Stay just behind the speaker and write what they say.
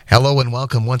Hello and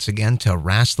welcome once again to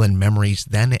Rasslin Memories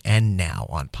Then and Now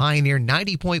on Pioneer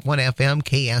 90.1 FM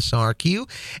KSRQ.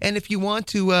 And if you want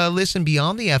to listen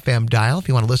beyond the FM dial, if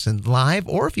you want to listen live,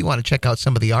 or if you want to check out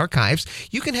some of the archives,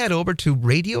 you can head over to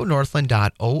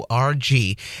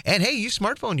radionorthland.org. And hey, you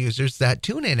smartphone users, that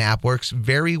TuneIn app works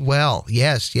very well.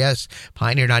 Yes,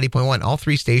 Pioneer 90.1, all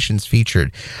three stations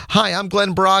featured. Hi, I'm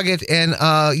Glen Braget, and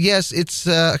yes, it's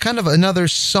kind of another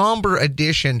somber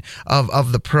edition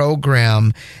of the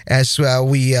program, as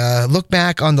we look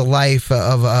back on the life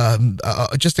of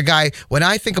just a guy. When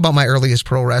I think about my earliest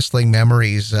pro wrestling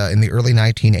memories in the early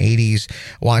 1980s,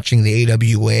 watching the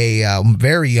AWA,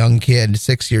 very young kid,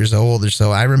 6 years old or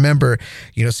so, I remember,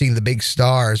 seeing the big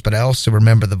stars, but I also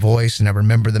remember the voice, and I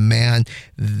remember the man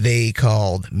they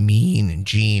called Mean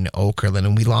Gene Okerlund,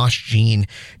 and we lost Gene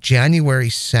January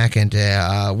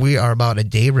 2nd. We are about a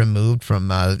day removed from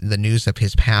the news of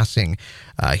his passing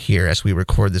here as we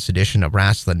record this edition of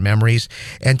Rasslin Memories.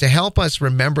 And to help us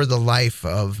remember the life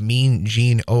of Mean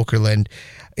Gene Okerlund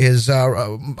is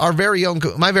my very own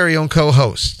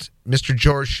co-host, Mr.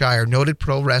 George Schire, noted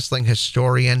pro wrestling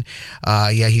historian.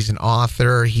 He's an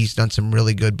author. He's done some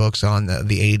really good books on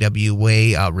the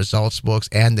AWA, results books,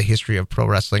 and the history of pro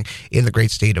wrestling in the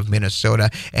great state of Minnesota.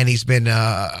 And he's been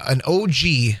an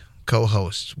OG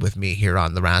co-host with me here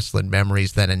on the Rasslin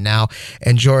Memories Then and Now.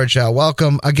 And George,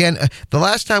 welcome again. The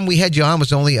last time we had you on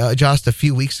was only just a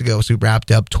few weeks ago, so we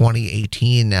wrapped up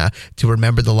 2018 to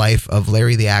remember the life of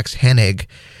Larry the Axe Hennig.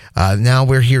 Now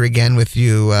we're here again with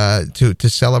you to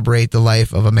celebrate the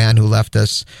life of a man who left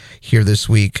us here this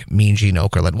week, Mean Gene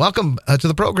Okerlund. Welcome to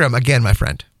the program again, my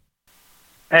friend.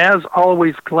 As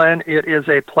always, Glenn, it is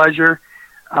a pleasure.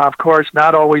 Of course,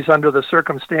 not always under the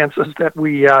circumstances that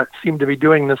we seem to be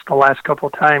doing this the last couple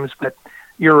of times, but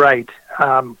you're right.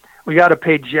 We got to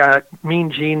pay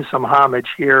Mean Gene some homage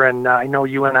here, and I know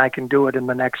you and I can do it in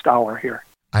the next hour here.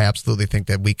 I absolutely think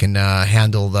that we can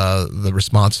handle the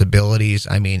responsibilities.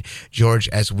 I mean, George,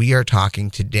 as we are talking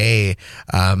today,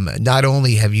 not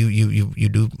only have you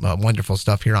do wonderful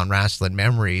stuff here on Rasslin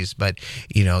Memories, but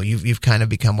you've kind of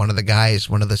become one of the guys,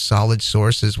 one of the solid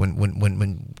sources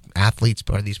when athletes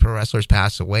or these pro wrestlers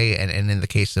pass away, and in the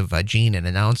case of Gene, an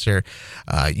announcer,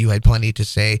 you had plenty to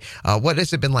say. What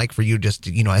has it been like for you, just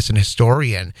as an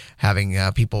historian, having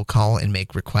people call and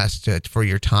make requests for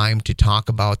your time to talk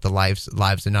about the lives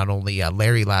and not only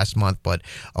Larry last month, but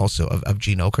also of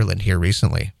Gene Okerlund here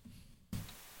recently?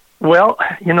 Well,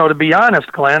 to be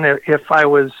honest, Glenn, if I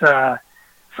was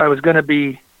going to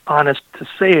be honest to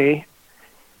say,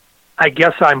 I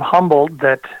guess I'm humbled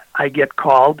that I get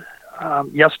called.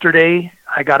 Yesterday,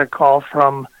 I got a call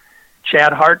from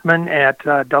Chad Hartman at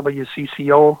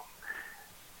WCCO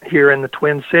here in the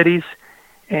Twin Cities,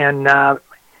 and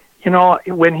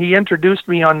when he introduced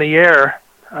me on the air.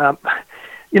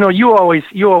 You always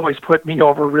put me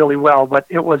over really well, but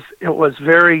it was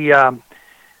very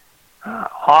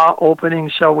eye-opening,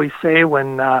 shall we say,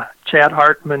 when Chad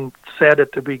Hartman said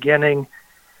at the beginning,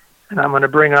 and I'm going to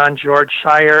bring on George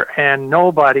Schire, and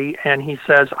nobody, and he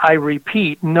says, I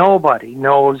repeat, nobody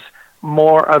knows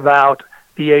more about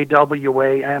the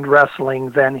AWA and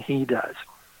wrestling than he does.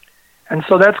 And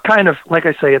so that's kind of, like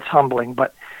I say, it's humbling,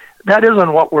 but that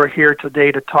isn't what we're here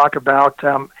today to talk about.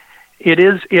 It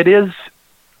is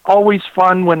always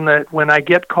fun when I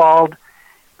get called,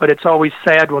 but it's always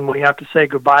sad when we have to say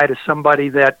goodbye to somebody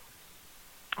that,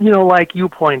 like you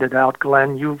pointed out,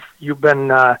 Glenn, you've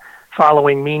been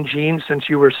following Mean Gene since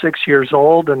you were 6 years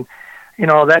old, and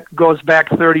that goes back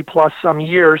 30 plus some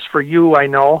years for you, I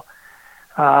know.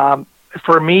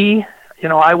 For me,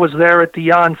 I was there at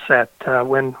the onset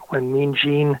when Mean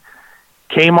Gene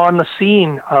came on the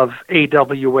scene of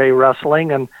AWA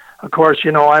wrestling, and of course,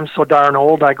 I'm so darn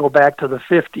old, I go back to the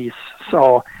 50s,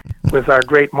 so with our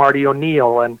great Marty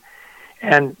O'Neill.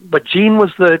 But Gene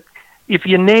was if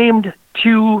you named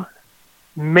two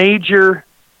major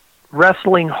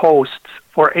wrestling hosts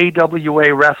for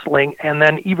AWA wrestling, and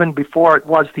then even before it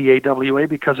was the AWA,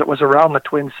 because it was around the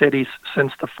Twin Cities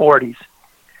since the 40s,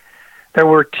 there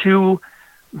were two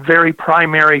very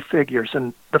primary figures.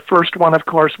 And the first one, of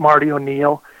course, Marty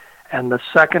O'Neill, and the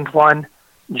second one,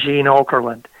 Gene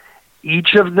Okerlund.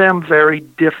 Each of them very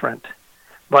different,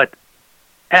 but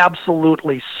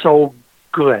absolutely so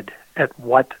good at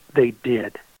what they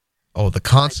did. Oh, the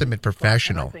consummate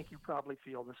professional. I think you probably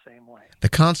feel the same way. The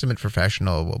consummate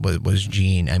professional was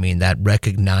Gene. I mean, that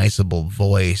recognizable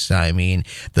voice. I mean,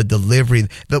 the delivery,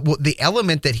 the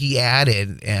element that he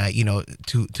added,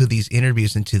 to these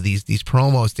interviews and to these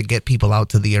promos to get people out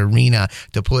to the arena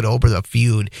to put over the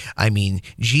feud. I mean,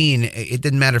 Gene, it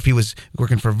didn't matter if he was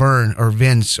working for Vern or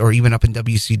Vince or even up in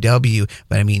WCW,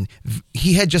 but I mean,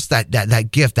 he had just that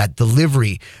gift, that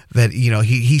delivery that,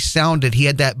 he sounded, he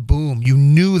had that boom. You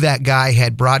knew that guy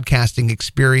had broadcasting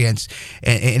experience.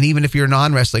 And even if you're a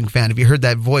non-wrestling fan, if you heard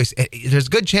that voice, there's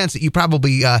a good chance that you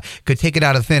probably could take it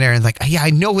out of thin air and I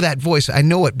know that voice. I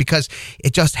know it because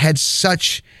it just had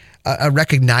such a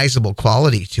recognizable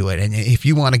quality to it. And if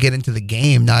you want to get into the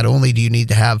game, not only do you need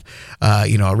to have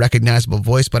a recognizable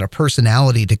voice, but a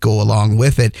personality to go along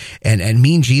with it. And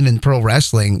Mean Gene in pro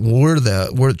wrestling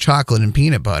were chocolate and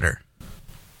peanut butter.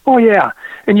 Oh yeah,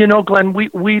 and Glenn,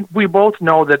 we both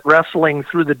know that wrestling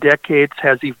through the decades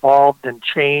has evolved and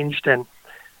changed, and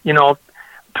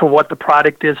to what the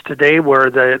product is today,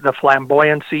 where the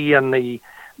flamboyancy and the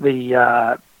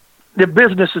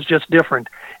business is just different.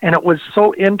 And it was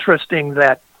so interesting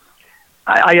that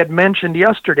I had mentioned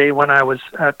yesterday when I was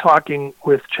talking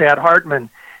with Chad Hartman.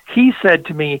 He said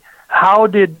to me, "How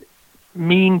did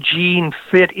Mean Gene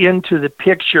fit into the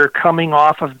picture coming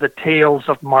off of the tails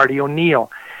of Marty O'Neill?"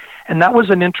 And that was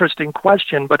an interesting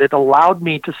question, but it allowed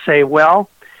me to say, well,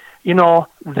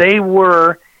 they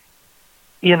were,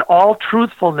 in all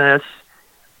truthfulness,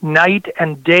 night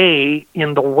and day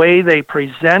in the way they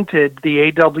presented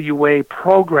the AWA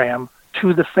program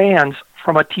to the fans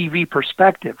from a TV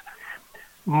perspective.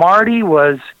 Marty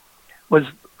was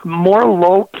more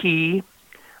low-key,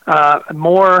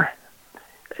 more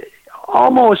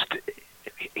almost...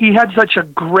 He had such a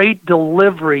great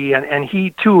delivery, and he,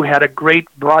 too, had a great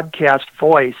broadcast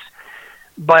voice.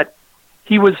 But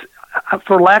he was,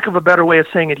 for lack of a better way of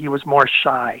saying it, he was more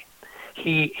shy.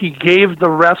 He gave the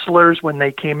wrestlers, when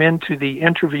they came into the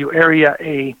interview area,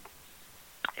 a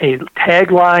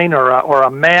tagline or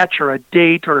a match or a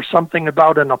date or something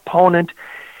about an opponent,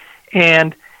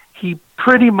 and he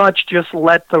pretty much just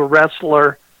let the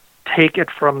wrestler take it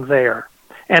from there.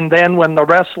 And then when the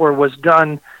wrestler was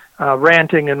done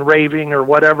ranting and raving or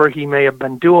whatever he may have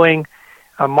been doing,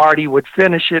 Marty would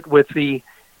finish it with the,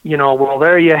 well,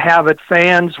 there you have it,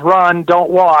 fans, run, don't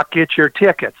walk, get your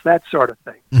tickets, that sort of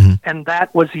thing. Mm-hmm. And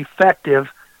that was effective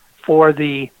for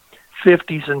the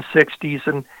 50s and 60s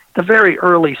and the very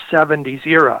early 70s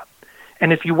era.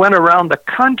 And if you went around the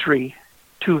country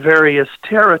to various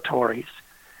territories,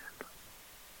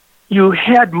 you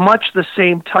had much the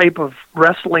same type of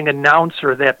wrestling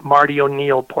announcer that Marty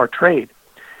O'Neill portrayed.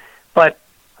 But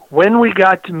when we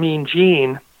got to Mean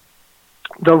Gene,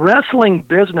 the wrestling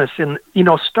business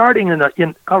starting in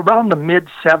around the mid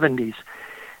 70s,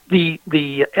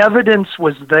 the evidence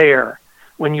was there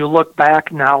when you look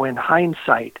back now in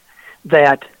hindsight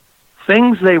that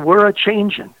things, they were a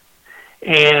changing.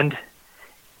 And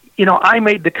I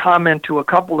made the comment to a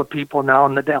couple of people now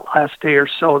in the last day or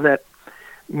so that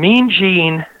Mean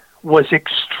Gene was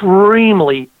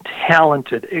extremely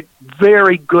talented,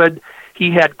 very good. He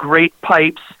had great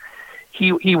pipes.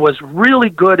 He was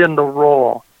really good in the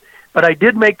role. But I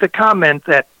did make the comment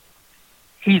that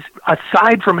he's,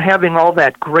 aside from having all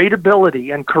that great ability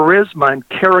and charisma and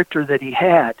character that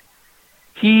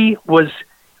he was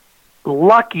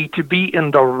lucky to be in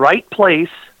the right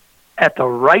place at the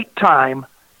right time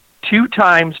 2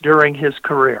 times during his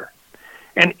career.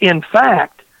 And in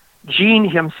fact, Gene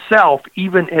himself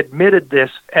even admitted this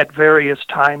at various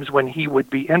times when he would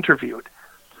be interviewed.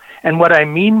 And what I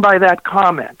mean by that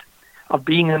comment of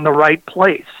being in the right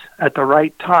place at the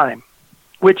right time,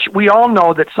 which we all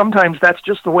know that sometimes that's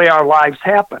just the way our lives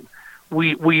happen.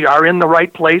 We are in the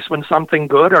right place when something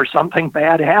good or something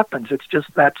bad happens. It's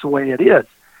just that's the way it is.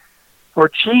 For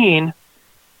Gene,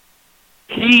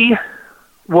 he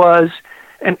was,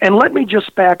 and let me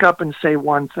just back up and say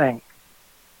one thing.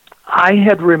 I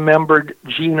had remembered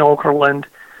Gene Okerlund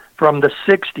from the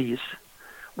 60s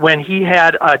when he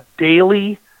had a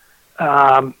daily,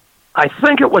 I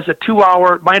think it was a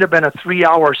 2-hour, might have been a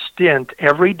 3-hour stint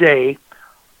every day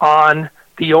on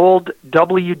the old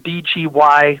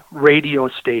WDGY radio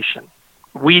station,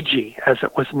 Ouija, as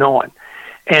it was known.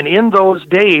 And in those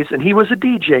days, and he was a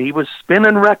DJ, he was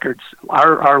spinning records,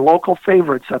 our local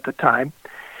favorites at the time,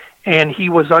 and he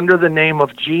was under the name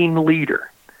of Gene Leader.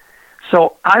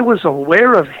 So I was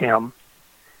aware of him,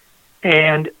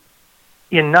 and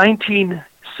in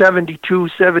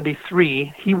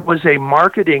 1972-73, he was a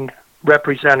marketing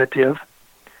representative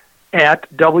at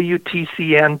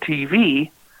WTCN-TV,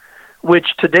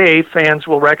 which today fans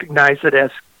will recognize it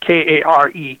as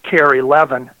KARE, KARE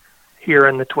 11, here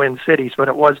in the Twin Cities, but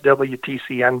it was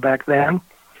WTCN back then.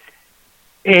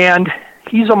 And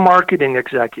he's a marketing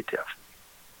executive.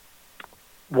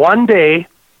 One day,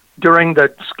 during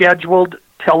the scheduled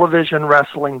television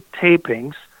wrestling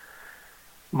tapings,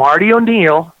 Marty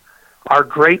O'Neill, our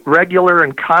great regular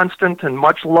and constant and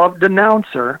much-loved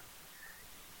announcer,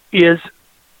 is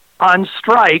on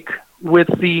strike with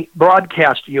the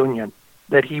broadcast union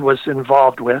that he was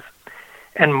involved with,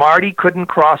 and Marty couldn't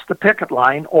cross the picket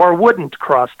line or wouldn't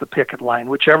cross the picket line,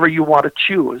 whichever you want to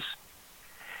choose.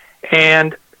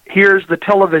 And here's the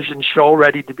television show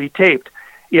ready to be taped.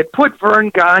 It put Vern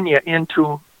Gagne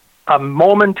into a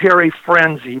momentary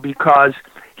frenzy because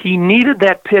he needed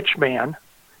that pitch man.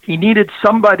 He needed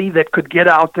somebody that could get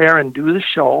out there and do the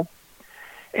show.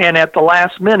 And at the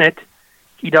last minute,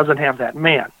 he doesn't have that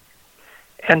man.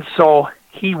 And so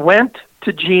he went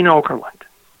to Gene Okerlund.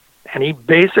 And he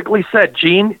basically said,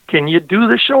 Gene, can you do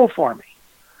the show for me?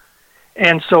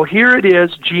 And so here it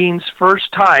is, Gene's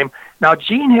first time. Now,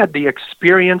 Gene had the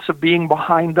experience of being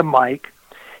behind the mic.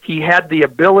 He had the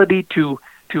ability to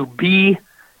be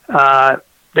the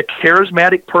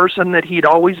charismatic person that he'd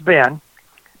always been.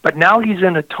 But now he's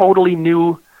in a totally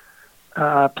new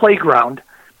playground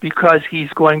because he's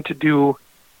going to do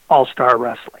All-Star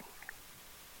Wrestling.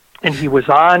 And he was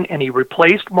on, and he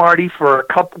replaced Marty for a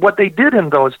couple. What they did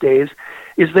in those days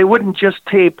is they wouldn't just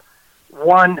tape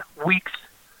 1 week's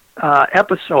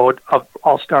episode of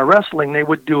All-Star Wrestling. They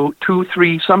would do 2,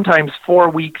 3, sometimes 4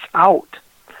 weeks out.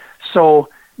 So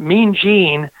Mean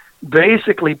Gene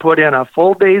basically put in a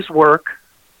full day's work,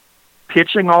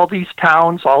 pitching all these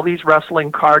towns, all these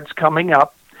wrestling cards coming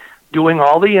up, doing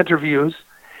all the interviews.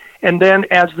 And then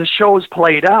as the shows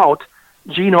played out,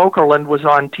 Gene Okerlund was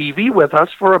on TV with us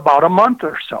for about a month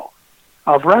or so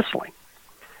of wrestling.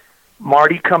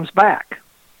 Marty comes back,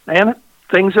 and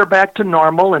things are back to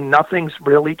normal, and nothing's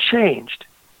really changed.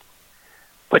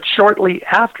 But shortly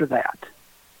after that,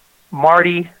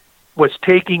 Marty was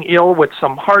taking ill with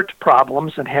some heart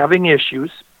problems and having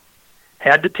issues,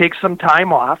 had to take some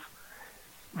time off.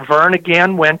 Vern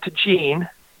again went to Gene,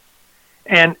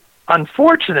 and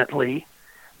unfortunately,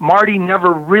 Marty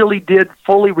never really did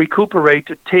fully recuperate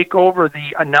to take over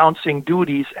the announcing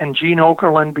duties, and Gene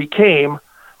Okerlund became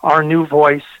our new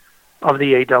voice of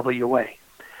the AWA.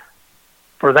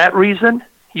 For that reason,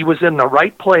 he was in the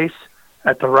right place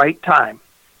at the right time,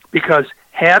 because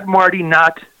had Marty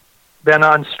not been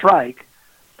on strike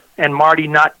and Marty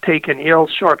not taken ill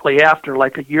shortly after,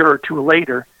 like a year or two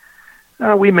later,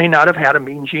 we may not have had a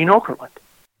Mean Gene Okerlund.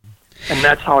 And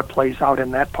that's how it plays out in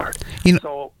that part.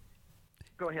 So,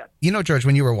 go ahead. You know, George,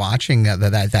 when you were watching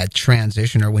that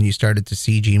transition, or when you started to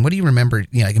see Gene, what do you remember?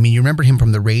 You remember him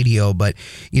from the radio, but,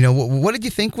 what did you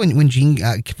think when Gene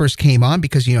first came on?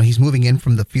 Because, he's moving in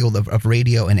from the field of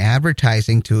radio and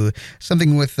advertising to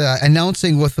something with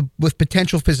announcing with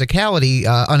potential physicality,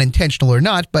 unintentional or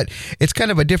not, but it's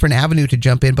kind of a different avenue to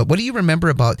jump in. But what do you remember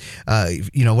about,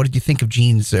 what did you think of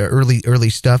Gene's early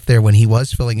stuff there when he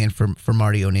was filling in for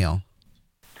Marty O'Neill?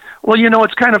 Well,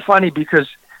 it's kind of funny because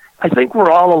I think we're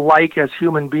all alike as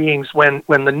human beings when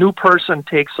the new person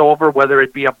takes over, whether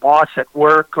it be a boss at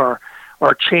work or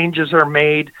changes are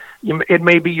made. It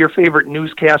may be your favorite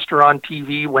newscaster on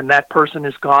TV when that person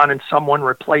is gone and someone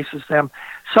replaces them.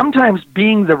 Sometimes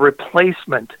being the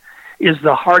replacement is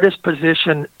the hardest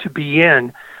position to be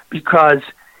in because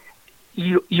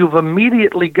you've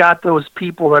immediately got those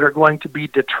people that are going to be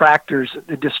distractors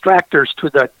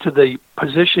to the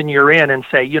position you're in and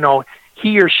say,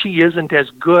 he or she isn't as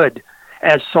good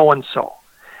as so-and-so.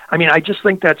 I mean, I just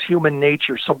think that's human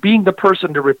nature. So being the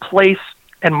person to replace,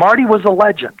 and Marty was a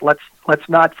legend. Let's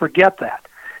not forget that.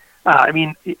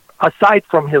 Aside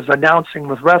from his announcing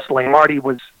with wrestling, Marty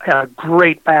had a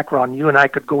great background. You and I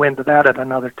could go into that at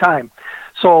another time.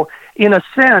 So in a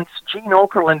sense, Gene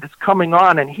Okerlund is coming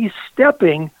on, and he's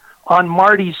stepping on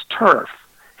Marty's turf.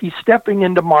 He's stepping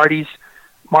into Marty's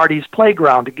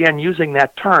playground, again, using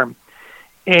that term.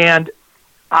 And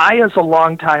I, as a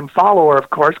longtime follower, of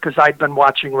course, because I'd been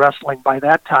watching wrestling by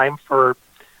that time for,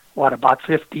 about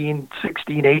 15,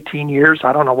 16, 18 years.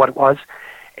 I don't know what it was.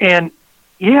 And,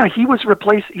 yeah, he was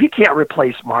replaced. He can't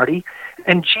replace Marty.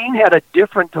 And Gene had a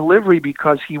different delivery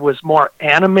because he was more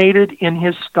animated in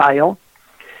his style.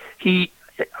 He,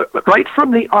 right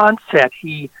from the onset,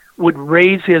 he would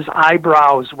raise his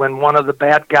eyebrows when one of the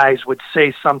bad guys would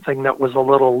say something that was a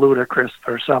little ludicrous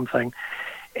or something.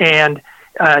 And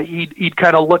he'd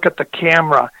kind of look at the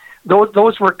camera.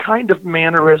 Those were kind of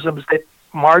mannerisms that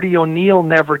Marty O'Neill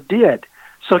never did.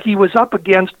 So he was up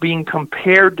against being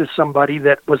compared to somebody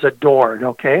that was adored,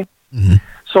 okay? Mm-hmm.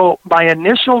 So my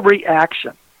initial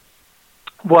reaction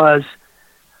was,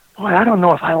 boy, I don't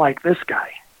know if I like this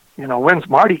guy. When's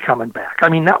Marty coming back? I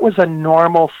mean, that was a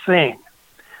normal thing.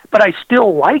 But I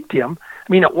still liked him.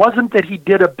 I mean, it wasn't that he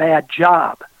did a bad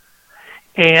job.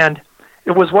 And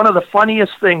it was one of the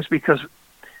funniest things because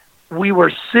we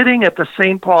were sitting at the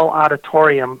St. Paul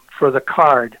Auditorium for the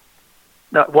card.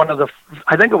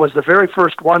 I think it was the very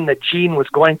first one that Gene was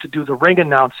going to do the ring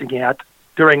announcing at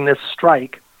during this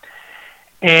strike.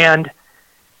 And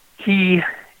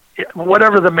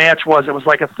whatever the match was, it was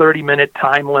like a 30-minute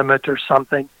time limit or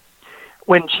something.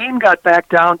 When Gene got back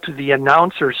down to the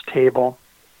announcer's table,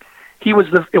 it was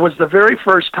the very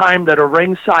first time that a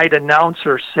ringside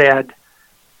announcer said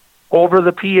over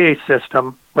the PA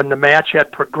system, when the match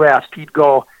had progressed, he'd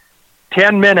go,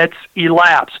 10 minutes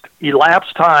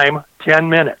elapsed time, 10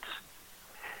 minutes.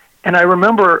 And I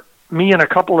remember me and a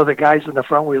couple of the guys in the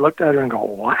front, we looked at it and go,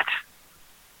 what?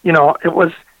 It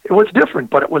was different,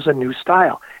 but it was a new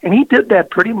style. And he did that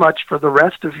pretty much for the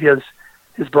rest of his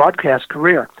broadcast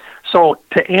career. So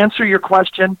to answer your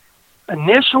question,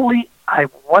 initially, I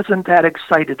wasn't that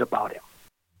excited about him.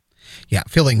 Yeah,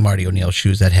 filling Marty O'Neill's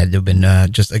shoes, that had to have been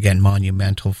just, again,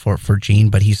 monumental for Gene,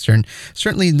 but he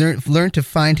certainly learned to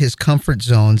find his comfort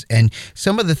zones, and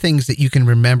some of the things that you can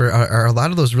remember are a lot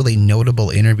of those really notable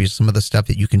interviews, some of the stuff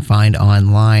that you can find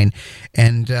online.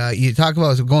 And you talk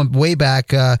about going way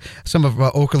back, some of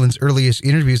Okerlund's earliest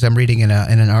interviews. I'm reading in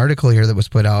an article here that was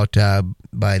put out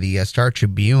by the Star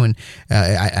Tribune.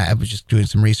 I was just doing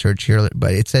some research here,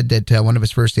 but it said that one of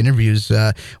his first interviews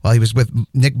while he was with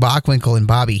Nick Bockwinkel and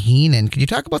Bobby Heenan. Can you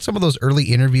talk about some of those early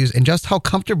interviews and just how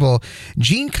comfortable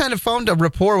Gene kind of found a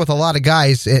rapport with a lot of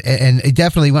guys? And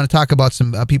definitely want to talk about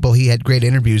some people he had great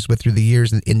interviews with through the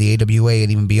years in the AWA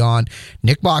and even beyond.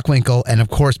 Nick Bockwinkel and, of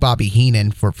course, Bobby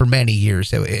Heenan for many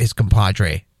years, his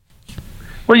compadre.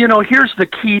 Well, here's the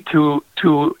key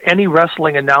to any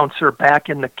wrestling announcer back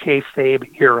in the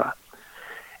kayfabe era.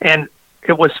 And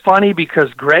it was funny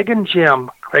because Greg Gagne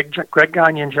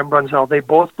and Jim Brunzell, they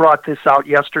both brought this out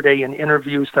yesterday in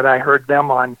interviews that I heard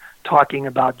them on talking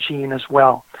about Gene as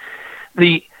well.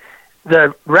 The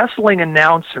wrestling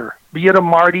announcer, be it a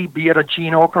Marty, be it a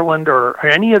Gene Okerlund, or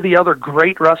any of the other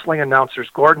great wrestling announcers,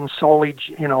 Gordon Soley,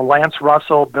 Lance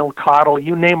Russell, Bill Cottle,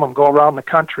 you name them, go around the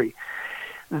country.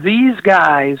 These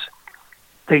guys,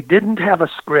 they didn't have a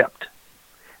script.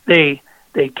 They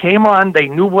came on, they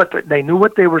knew what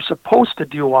they were supposed to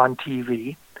do on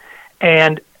TV,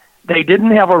 and they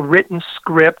didn't have a written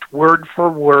script word for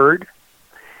word.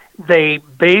 They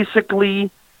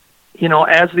basically,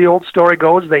 as the old story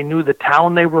goes, they knew the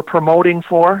town they were promoting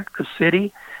for, the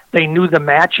city. They knew the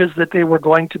matches that they were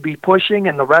going to be pushing,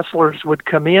 and the wrestlers would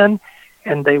come in,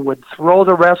 and they would throw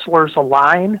the wrestlers a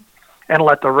line and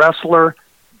let the wrestler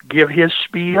give his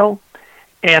spiel.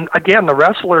 And again, the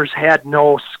wrestlers had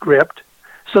no script,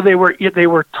 so they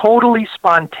were totally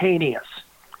spontaneous.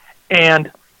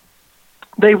 And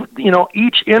they,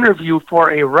 each interview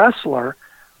for a wrestler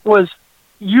was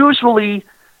usually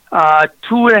 2 to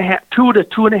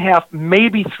 2.5,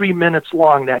 maybe 3 minutes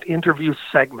long, that interview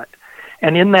segment.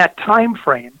 And in that time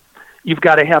frame, you've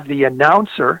got to have the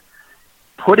announcer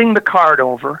putting the card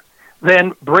over,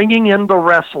 then bringing in the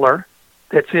wrestler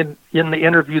that's in the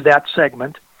interview, that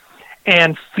segment,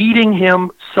 and feeding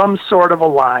him some sort of a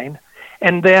line.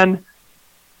 And then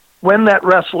when that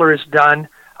wrestler is done,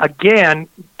 again,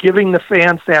 giving the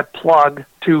fans that plug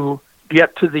to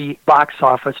get to the box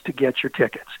office to get your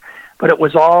tickets. But it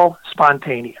was all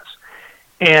spontaneous.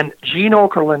 And Gene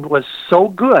Okerlund was so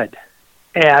good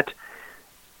at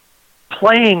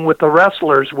playing with the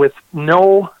wrestlers with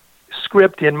no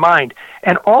script in mind.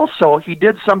 And also, he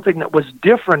did something that was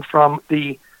different from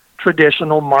the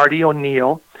traditional Marty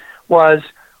O'Neill, was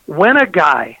when a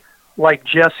guy like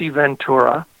Jesse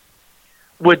Ventura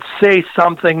would say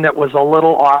something that was a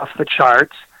little off the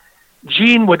charts,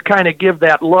 Gene would kind of give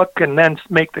that look and then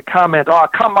make the comment, "Oh,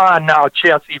 come on now,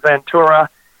 Jesse Ventura."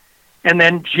 And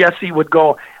then Jesse would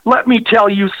go, "Let me tell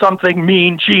you something,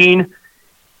 Mean Gene."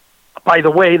 By the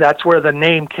way, that's where the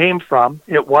name came from.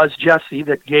 It was Jesse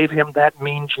that gave him that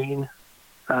Mean Gene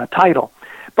title.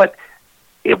 But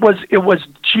it was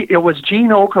Gene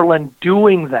Okerlund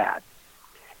doing that.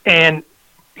 And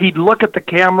he'd look at the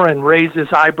camera and raise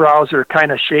his eyebrows or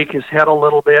kind of shake his head a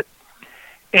little bit.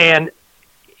 And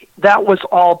that was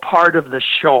all part of the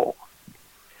show.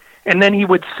 And then he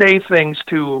would say things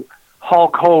to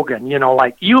Hulk Hogan,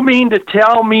 like, "You mean to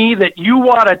tell me that you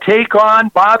want to take on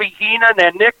Bobby Heenan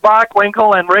and Nick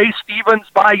Bockwinkel and Ray Stevens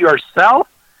by yourself?"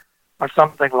 Or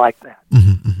something like that.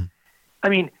 Mm-hmm, mm-hmm. I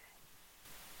mean,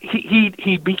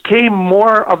 he became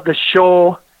more of the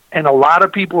show, and a lot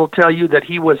of people will tell you that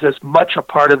he was as much a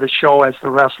part of the show as the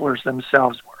wrestlers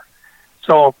themselves were.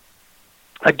 So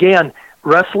again,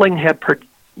 wrestling had,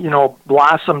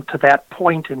 blossomed to that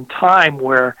point in time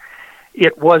where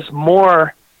it was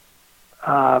more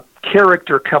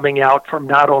character coming out from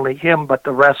not only him but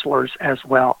the wrestlers as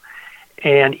well.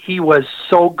 And he was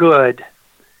so good.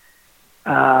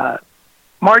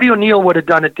 Marty O'Neill would have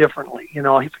done it differently.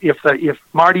 If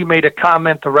Marty made a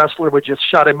comment, the wrestler would just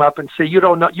shut him up and say, "You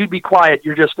don't know. You be quiet.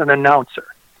 You're just an announcer."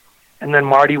 And then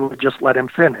Marty would just let him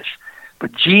finish.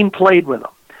 But Gene played with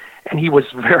him, and he was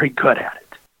very good at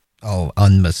it. Oh,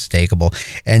 unmistakable.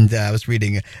 And I was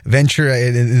reading Ventura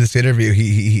in this interview.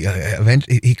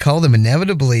 He called him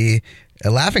inevitably,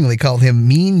 laughingly called him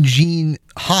Mean Gene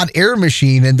Hot Air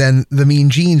Machine, and then the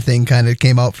Mean Gene thing kind of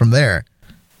came out from there.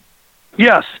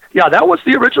 Yes. Yeah, that was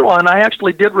the original, and I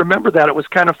actually did remember that. It was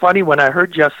kind of funny when I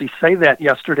heard Jesse say that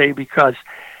yesterday because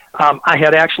I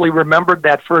had actually remembered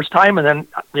that first time, and then,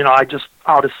 I just,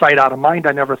 out of sight, out of mind,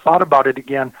 I never thought about it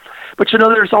again. But,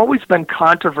 there's always been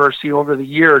controversy over the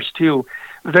years, too.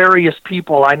 Various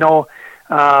people, I know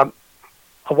a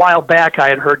while back I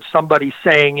had heard somebody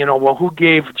saying, well, who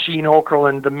gave Gene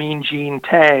Okerlund the Mean Gene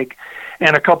tag?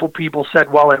 And a couple people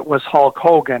said, well, it was Hulk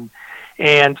Hogan.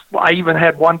 And I even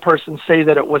had one person say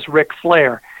that it was Ric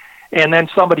Flair. And then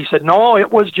somebody said, no,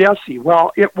 it was Jesse.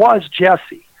 Well, it was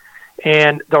Jesse.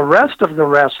 And the rest of the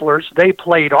wrestlers, they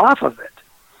played off of it.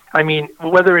 I mean,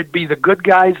 whether it be the good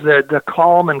guys, the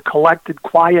calm and collected,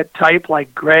 quiet type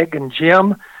like Greg and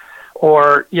Jim,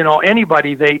 or,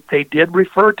 anybody, they did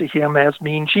refer to him as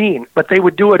Mean Gene. But they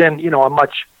would do it in, a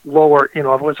much lower, if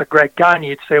it was a Greg Gagne,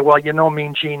 you'd say, well,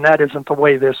 Mean Gene, that isn't the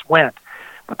way this went.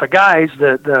 But the guys,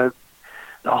 the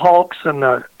Hulks and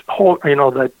the whole,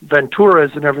 the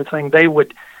Venturas and everything, they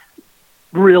would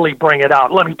really bring it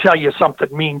out. Let me tell you something,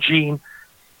 Mean Gene.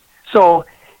 So,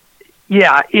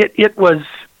 yeah, it was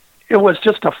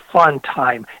just a fun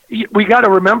time. We got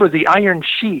to remember the Iron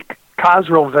Sheik,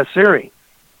 Khosrow Vasiri.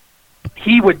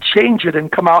 He would change it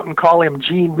and come out and call him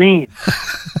Gene Mean.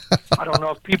 I don't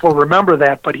know if people remember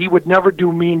that, but he would never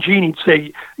do Mean Gene. He'd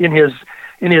say in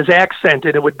his accent,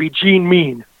 and it would be Gene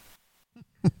Mean.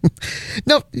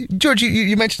 No, George,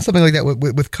 you mentioned something like that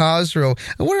with Khosrow.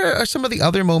 What are some of the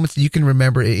other moments that you can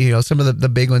remember, some of the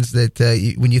big ones that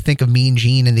when you think of Mean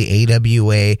Gene and the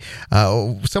AWA,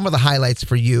 some of the highlights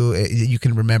for you you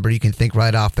can remember, you can think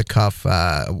right off the cuff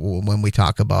when we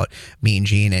talk about Mean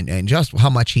Gene and just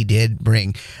how much he did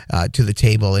bring to the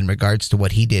table in regards to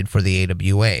what he did for the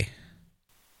AWA?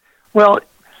 Well,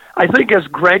 I think as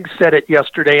Greg said it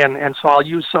yesterday, and so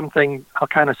I'll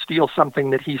kind of steal something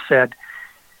that he said.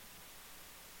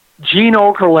 Gene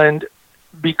Okerlund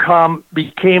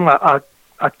became a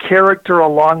character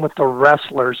along with the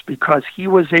wrestlers because he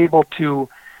was able to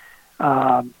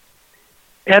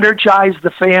energize the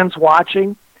fans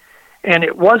watching, and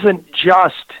it wasn't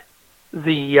just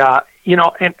the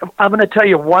and I'm going to tell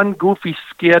you one goofy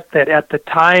skit that at the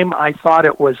time I thought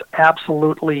it was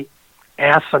absolutely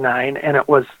asinine, and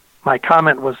my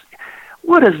comment was,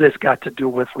 what has this got to do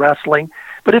with wrestling?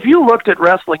 But if you looked at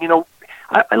wrestling,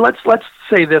 let's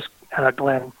say this,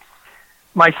 Glenn.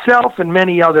 Myself and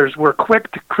many others were quick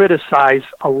to criticize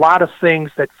a lot of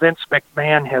things that Vince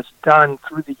McMahon has done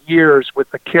through the years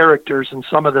with the characters and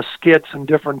some of the skits and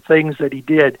different things that he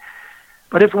did.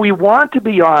 But if we want to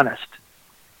be honest,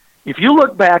 if you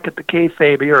look back at the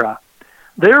kayfabe era,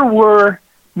 there were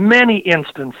many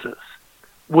instances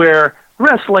where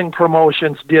wrestling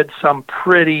promotions did some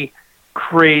pretty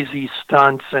crazy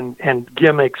stunts and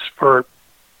gimmicks for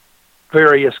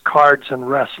various cards and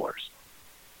wrestlers.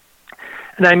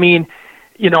 And I mean,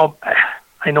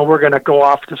 I know we're going to go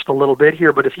off just a little bit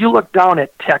here, but if you look down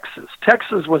at Texas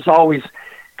was always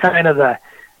kind of the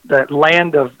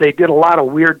land of, they did a lot of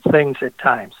weird things at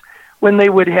times. When they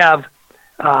would have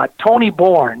tough Tony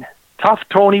Bourne,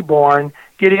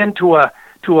 get into a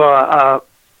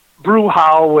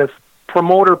brouhaha with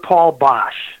promoter Paul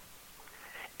Bosch.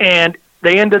 And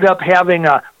they ended up having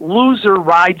a loser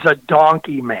rides a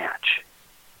donkey match.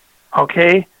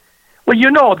 Okay? Well,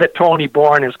 you know that Tony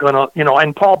Bourne is going to,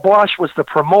 and Paul Bosch was the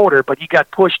promoter, but he got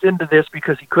pushed into this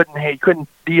because he couldn't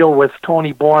deal with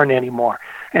Tony Bourne anymore.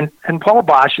 And Paul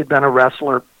Bosch had been a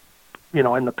wrestler,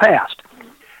 in the past.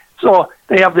 So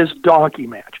they have this donkey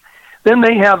match. Then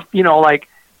they have, like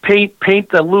paint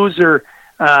the loser,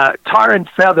 tar and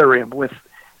feather him with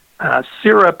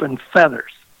syrup and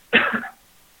feathers.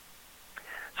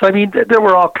 So, I mean, there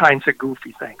were all kinds of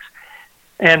goofy things.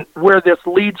 And where this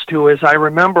leads to is I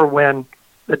remember when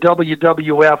the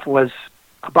WWF was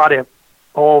about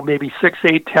maybe 6,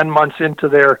 8, 10 months into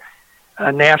their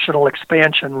national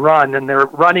expansion run, and they're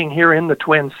running here in the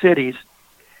Twin Cities.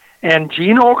 And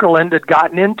Gene Okerlund had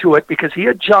gotten into it because he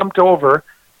had jumped over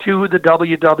to the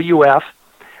WWF,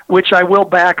 which I will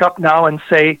back up now and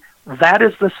say that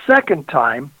is the second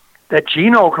time that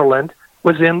Gene Okerlund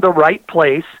was in the right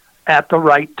place at the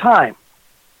right time.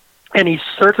 And he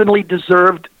certainly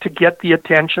deserved to get the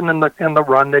attention and the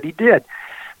run that he did.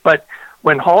 But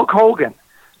when Hulk Hogan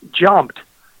jumped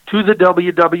to the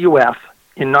WWF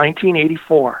in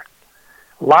 1984,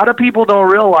 a lot of people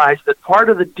don't realize that part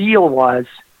of the deal was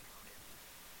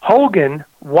Hogan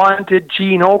wanted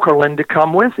Gene Okerlund to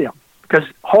come with him because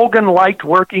Hogan liked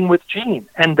working with Gene,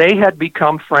 and they had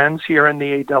become friends here in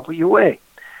the AWA.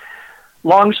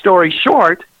 Long story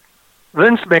short,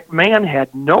 Vince McMahon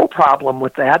had no problem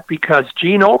with that because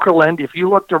Gene Okerlund, if you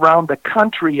looked around the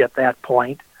country at that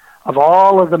point, of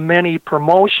all of the many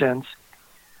promotions,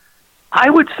 I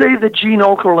would say that Gene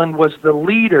Okerlund was the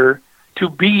leader to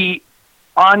be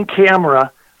on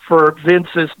camera for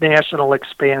Vince's national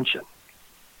expansion.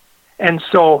 And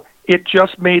so it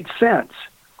just made sense.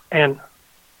 And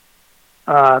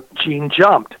Gene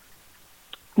jumped.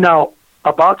 Now,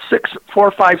 about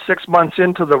 4, 5, 6 months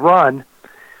into the run,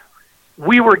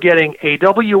 we were getting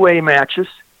AWA matches,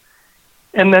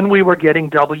 and then we were getting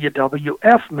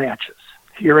WWF matches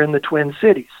here in the Twin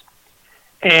Cities.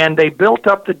 And they built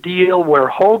up the deal where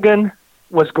Hogan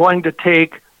was going to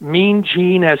take Mean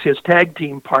Gene as his tag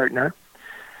team partner,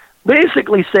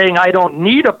 basically saying, I don't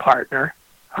need a partner.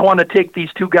 I want to take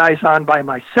these two guys on by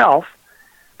myself,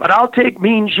 but I'll take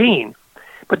Mean Gene.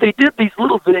 But they did these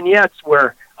little vignettes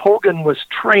where Hogan was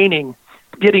training,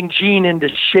 getting Gene into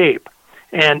shape.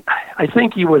 And I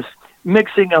think he was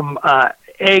mixing them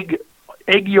egg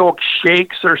yolk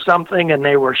shakes or something, and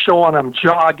they were showing him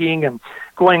jogging and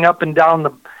going up and down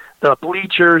the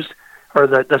bleachers or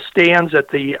the stands at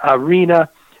the arena,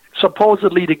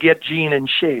 supposedly to get Gene in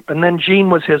shape. And then Gene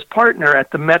was his partner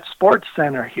at the Met Sports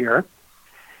Center here.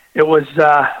 It was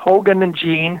Hogan and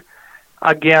Gene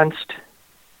against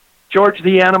George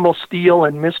the Animal Steele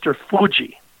and Mr.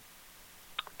 Fuji.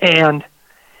 And,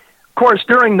 of course,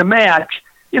 during the match,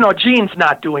 Gene's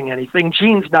not doing anything.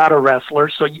 Gene's not a wrestler,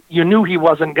 so you knew he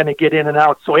wasn't going to get in and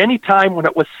out. So any time when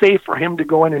it was safe for him to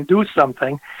go in and do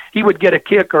something, he would get a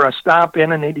kick or a stomp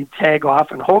in, and then he'd tag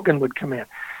off, and Hogan would come in.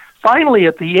 Finally,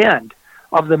 at the end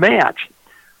of the match,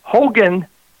 Hogan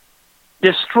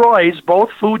destroys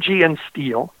both Fuji and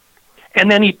Steele, and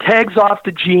then he tags off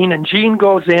to Gene, and Gene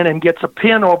goes in and gets a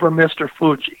pin over Mr.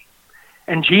 Fuji.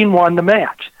 And Gene won the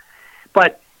match.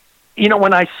 But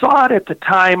when I saw it at the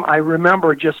time, I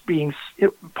remember just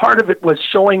part of it was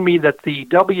showing me that the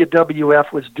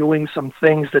WWF was doing some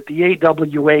things that the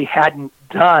AWA hadn't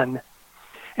done,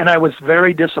 and I was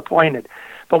very disappointed.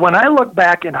 But when I look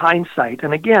back in hindsight,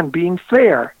 and again, being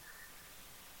fair,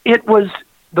 it was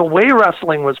the way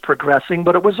wrestling was progressing,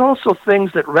 but it was also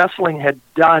things that wrestling had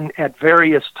done at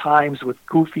various times with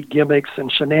goofy gimmicks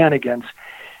and shenanigans,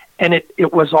 and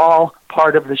it was all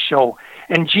part of the show.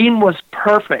 And Gene was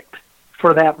perfect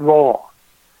for that role.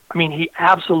 I mean, he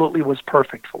absolutely was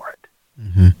perfect for it.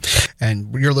 Mm-hmm.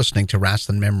 And you're listening to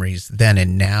Rasslin Memories Then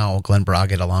and Now, Glen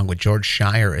Braget along with George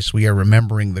Schire, as we are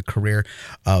remembering the career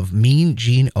of Mean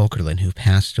Gene Okerlund, who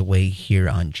passed away here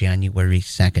on January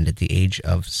 2nd at the age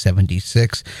of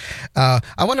 76. I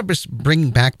want to just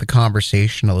bring back the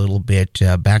conversation a little bit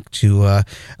back to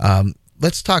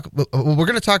let's talk. We're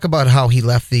going to talk about how he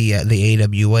left the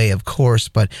AWA, of course,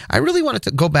 but I really wanted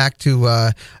to go back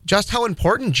to just how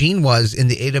important Gene was in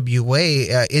the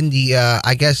AWA, in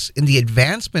the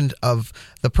advancement of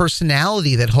the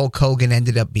personality that Hulk Hogan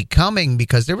ended up becoming,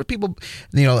 because there were people,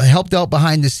 helped out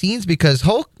behind the scenes because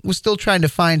Hulk was still trying to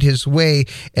find his way,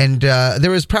 and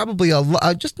there was probably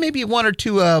just maybe one or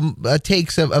two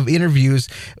takes of interviews,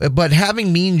 but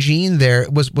having Mean Gene there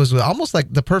was almost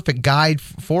like the perfect guide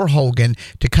for Hogan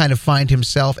to kind of find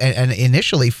himself and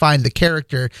initially find the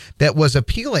character that was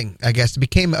appealing. I guess it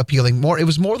became appealing more. It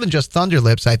was more than just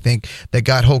Thunderlips, I think, that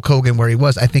got Hulk Hogan where he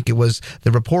was. I think it was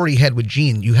the rapport he had with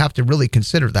Gene. You have to really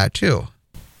consider that too.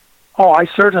 Oh, I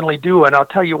certainly do, and I'll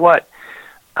tell you what.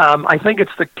 I think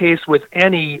it's the case with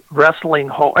any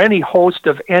wrestling any host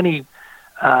of any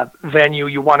venue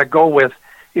you want to go with.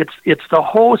 It's the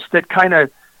host that kind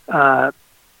of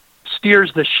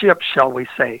steers the ship, shall we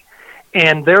say.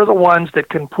 And they're the ones that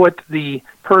can put the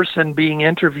person being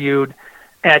interviewed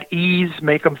at ease,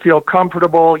 make them feel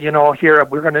comfortable. Here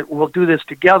we'll do this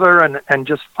together, and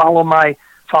just follow my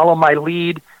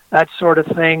lead, that sort of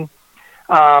thing.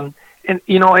 And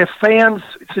if fans,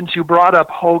 since you brought up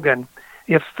Hogan,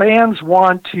 if fans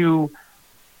want to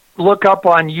look up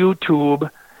on YouTube,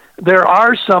 there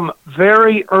are some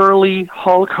very early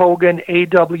Hulk Hogan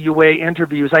AWA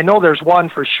interviews. I know there's one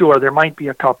for sure. There might be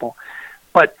a couple.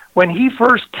 But when he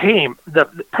first came,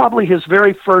 probably his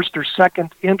very first or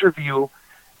second interview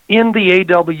in the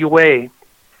AWA,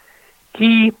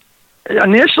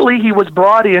 initially he was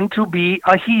brought in to be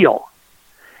a heel,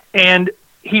 and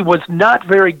he was not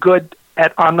very good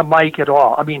on the mic at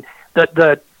all. I mean,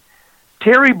 the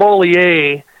Terry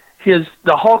Bollier,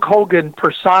 the Hulk Hogan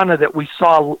persona that we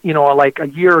saw, like a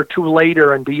year or two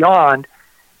later and beyond,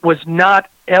 was not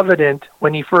evident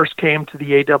when he first came to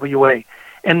the AWA.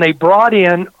 And they brought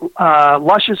in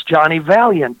Luscious Johnny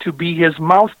Valiant to be his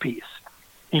mouthpiece.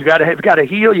 You got a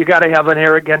heel, you got to have an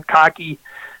arrogant, cocky,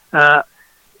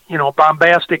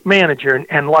 bombastic manager,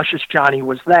 and Luscious Johnny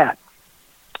was that.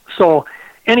 So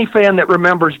any fan that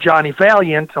remembers Johnny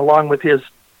Valiant, along with his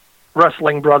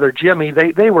wrestling brother Jimmy,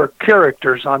 they were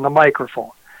characters on the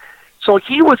microphone. So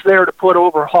he was there to put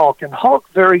over Hulk, and Hulk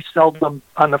very seldom,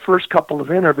 on the first couple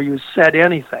of interviews, said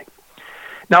anything.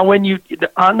 Now, on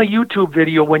the YouTube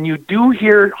video, when you do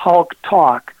hear Hulk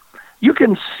talk, you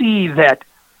can see that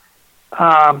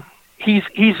he's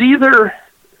either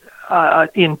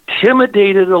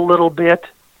intimidated a little bit,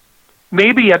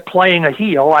 maybe at playing a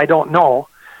heel, I don't know,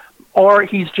 or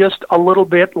he's just a little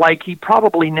bit like he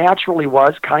probably naturally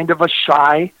was, kind of a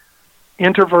shy,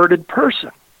 introverted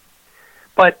person.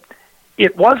 But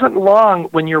it wasn't long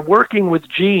when you're working with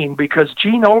Gene, because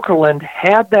Gene Okerlund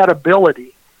had that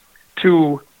ability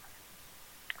to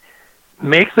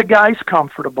make the guys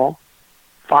comfortable,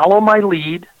 follow my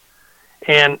lead,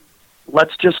 and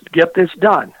let's just get this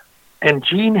done. And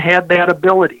Gene had that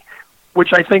ability,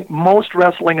 which I think most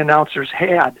wrestling announcers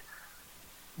had.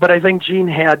 But I think Gene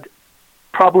had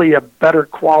probably a better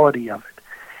quality of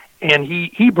it. And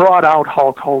he brought out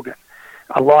Hulk Hogan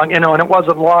along, and it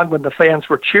wasn't long when the fans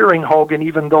were cheering Hogan,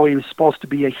 even though he was supposed to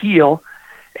be a heel.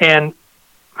 And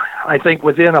I think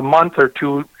within a month or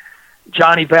two,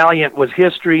 Johnny Valiant was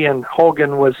history, and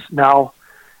Hogan was now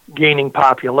gaining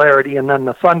popularity. And then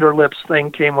the Thunder Lips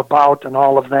thing came about and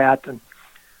all of that, and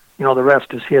the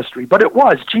rest is history. But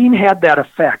Gene had that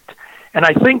effect. And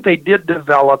I think they did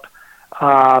develop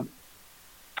a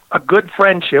good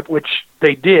friendship, which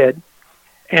they did.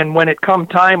 And when it come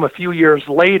time a few years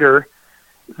later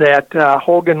that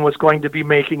Hogan was going to be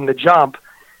making the jump,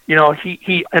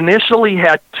 he initially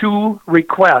had two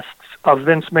requests of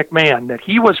Vince McMahon, that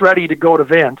he was ready to go to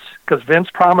Vince because Vince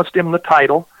promised him the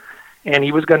title, and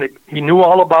he knew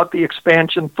all about the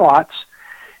expansion thoughts.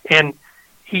 And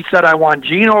he said, I want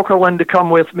Gene Okerlund to come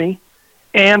with me,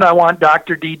 and I want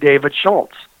Dr. D. David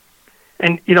Schultz.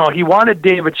 And, he wanted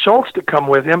David Schultz to come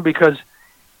with him because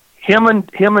him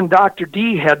and Dr.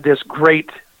 D had this great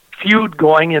feud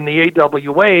going in the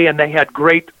AWA, and they had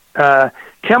great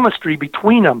chemistry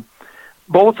between them,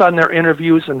 both on their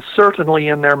interviews and certainly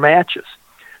in their matches.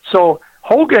 So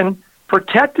Hogan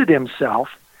protected himself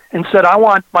and said, I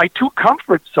want my two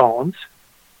comfort zones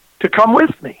to come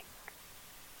with me.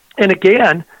 And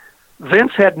again,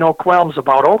 Vince had no qualms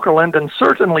about Okerlund, and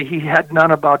certainly he had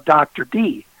none about Dr.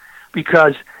 D,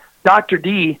 because Dr.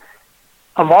 D,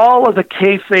 of all of the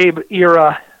kayfabe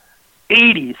era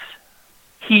 80s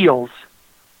heels,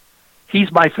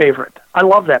 he's my favorite. I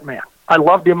love that man. I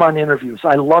loved him on interviews.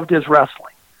 I loved his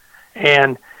wrestling.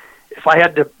 And if I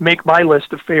had to make my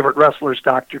list of favorite wrestlers,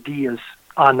 Dr. D is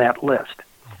on that list.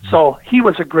 Mm-hmm. So he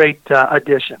was a great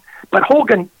addition. But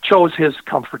Hogan chose his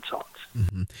comfort zones.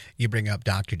 Mm-hmm. You bring up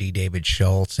Dr. D. David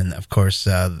Schultz, and of course,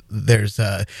 there's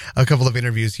a couple of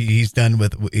interviews he's done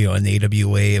with, in the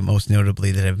AWA, most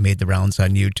notably that have made the rounds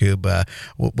on YouTube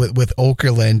with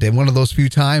Okerlund. And one of those few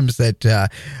times that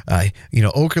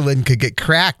Okerlund could get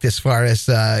cracked as far as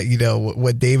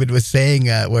what David was saying,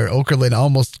 where Okerlund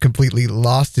almost completely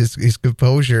lost his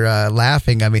composure,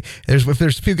 laughing. I mean, if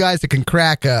there's a few guys that can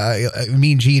crack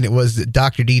Mean Gene, it was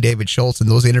Dr. D. David Schultz, and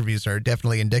those interviews are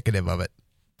definitely indicative of it.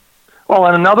 Well,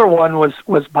 and another one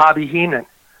was Bobby Heenan.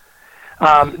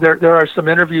 There are some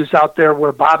interviews out there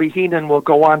where Bobby Heenan will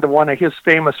go on to one of his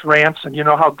famous rants, and you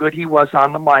know how good he was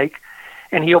on the mic,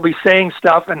 and he'll be saying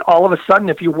stuff, and all of a sudden,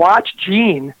 if you watch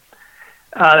Gene,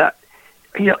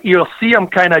 you'll see him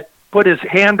kind of put his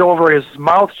hand over his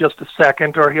mouth just a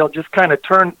second, or he'll just kind of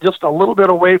turn just a little bit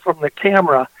away from the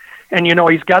camera, and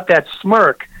he's got that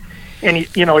smirk, and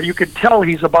you could tell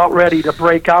he's about ready to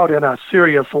break out in a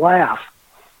serious laugh.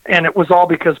 And it was all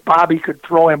because Bobby could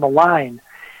throw him a line.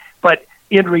 But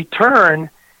in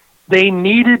return, they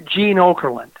needed Gene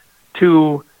Okerlund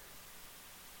to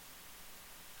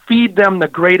feed them the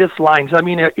greatest lines. I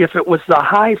mean, if it was the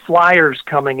high flyers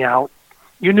coming out,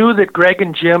 you knew that Greg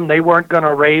and Jim, they weren't going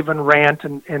to rave and rant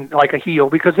and like a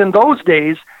heel. Because in those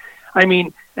days, I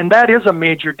mean, and that is a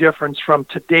major difference from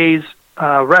today's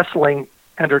wrestling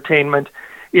entertainment,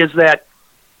 is that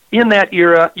in that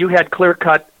era, you had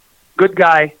clear-cut good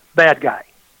guy, bad guy,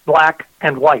 black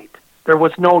and white. There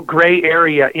was no gray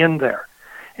area in there.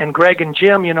 And Greg and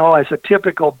Jim, as a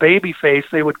typical baby face,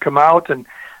 they would come out, and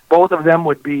both of them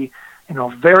would be,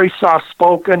 very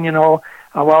soft-spoken,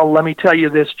 well, let me tell you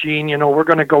this, Gene, we're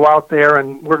going to go out there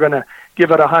and we're going to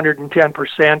give it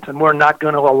 110%, and we're not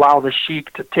going to allow the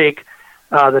Sheik to take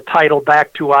the title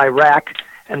back to Iraq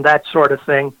and that sort of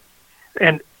thing.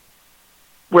 And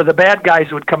where the bad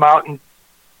guys would come out, and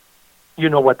you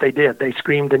know what they did. They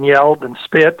screamed and yelled and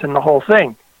spit and the whole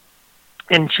thing.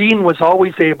 And Gene was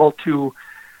always able to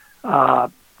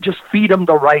just feed them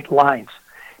the right lines.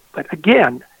 But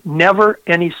again, never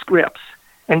any scripts.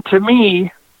 And to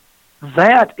me,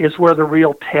 that is where the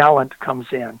real talent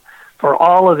comes in for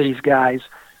all of these guys,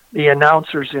 the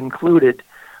announcers included,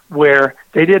 where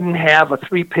they didn't have a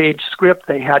 3-page script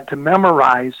they had to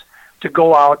memorize to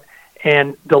go out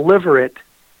and deliver it.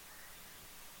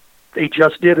 They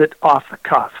just did it off the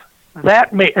cuff. And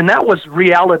that was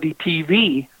reality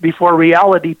TV before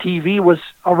reality TV was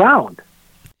around.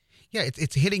 Yeah,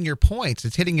 it's hitting your points,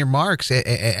 it's hitting your marks,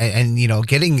 and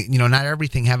getting not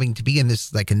everything having to be in this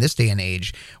day and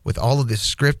age with all of this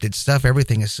scripted stuff.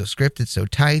 Everything is so scripted, so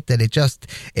tight that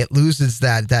it loses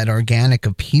that organic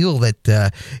appeal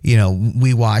that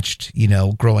we watched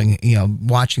growing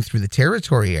watching through the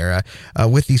Territory era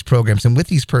with these programs and with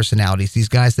these personalities, these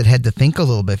guys that had to think a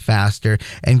little bit faster,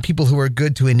 and people who are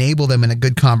good to enable them in a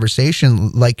good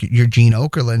conversation, like your Gene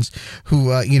Okerlunds, who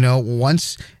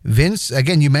once Vince,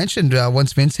 again, you mentioned.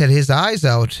 Once Vince had his eyes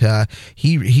out,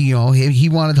 he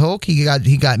wanted Hulk. He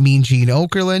got Mean Gene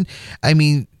Okerlund. I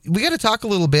mean, we got to talk a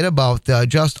little bit about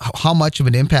just how much of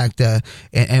an impact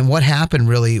and what happened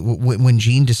really when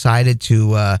Gene decided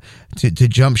to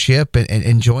jump ship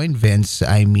and join Vince.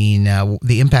 I mean,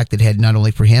 the impact it had not only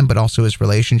for him but also his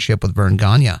relationship with Vern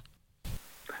Gagne.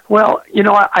 Well,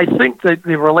 I think that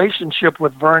the relationship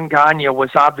with Vern Gagne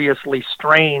was obviously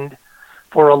strained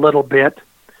for a little bit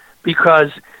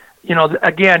because.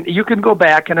 Again, you can go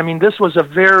back, and I mean, this was a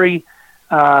very,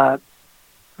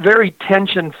 very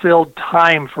tension-filled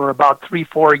time for about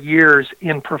 3-4 years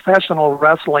in professional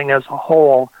wrestling as a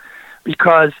whole,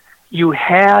 because you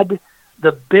had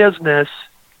the business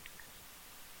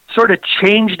sort of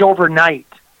changed overnight.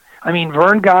 I mean,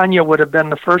 Vern Gagne would have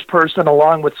been the first person,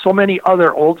 along with so many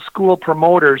other old-school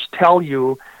promoters, tell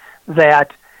you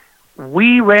that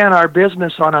we ran our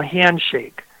business on a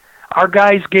handshake. Our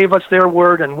guys gave us their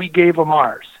word, and we gave them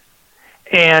ours.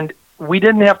 And we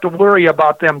didn't have to worry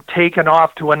about them taking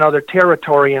off to another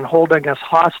territory and holding us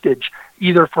hostage,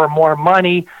 either for more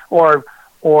money or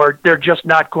they're just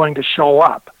not going to show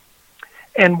up.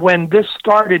 And when this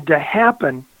started to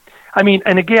happen, I mean,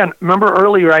 and again, remember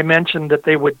earlier I mentioned that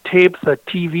they would tape the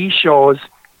TV shows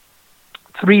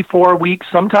 3-4 weeks,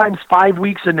 sometimes 5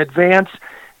 weeks in advance,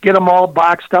 get them all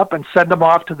boxed up and send them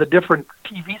off to the different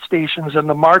TV stations in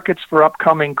the markets for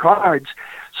upcoming cards.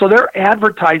 So they're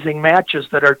advertising matches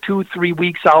that are 2-3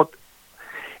 weeks out.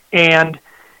 And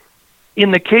in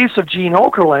the case of Gene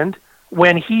Okerlund,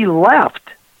 when he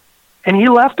left, and he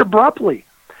left abruptly,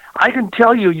 I can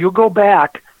tell you go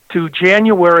back to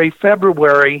January,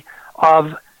 February of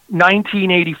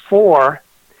 1984,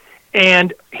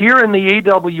 and here in the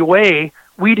AWA,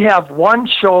 we'd have one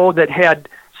show that had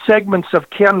segments of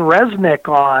Ken Resnick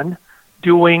on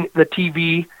doing the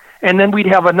TV, and then we'd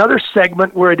have another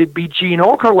segment where it'd be Gene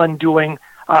Okerlund doing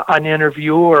an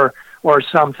interview or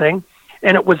something,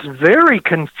 and it was very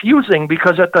confusing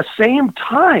because at the same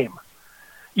time,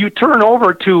 you turn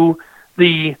over to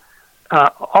the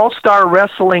All-Star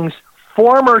Wrestling's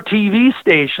former TV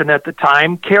station at the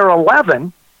time, Care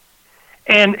 11,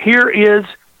 and here is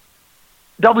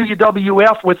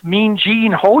WWF with Mean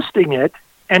Gene hosting it,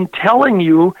 and telling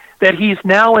you that he's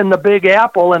now in the Big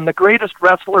Apple and the greatest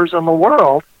wrestlers in the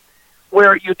world,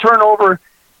 where you turn over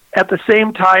at the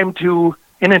same time to,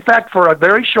 and in fact, for a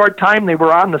very short time, they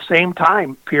were on the same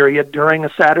time period during a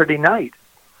Saturday night.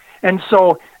 And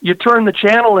so you turn the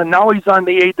channel, and now he's on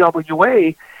the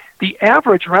AWA. The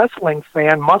average wrestling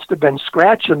fan must have been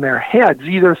scratching their heads,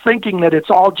 either thinking that it's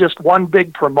all just one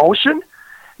big promotion,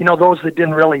 those that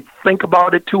didn't really think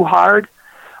about it too hard,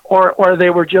 or they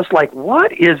were just like,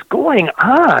 what is going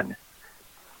on?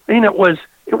 I mean, it was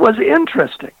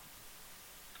interesting.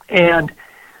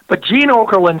 But Gene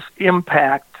Okerlund's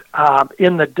impact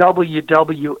in the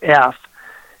WWF,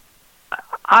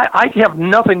 I have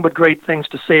nothing but great things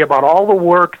to say about all the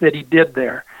work that he did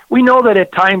there. We know that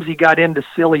at times he got into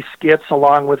silly skits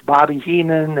along with Bobby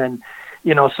Heenan and,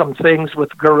 some things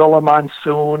with Gorilla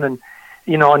Monsoon and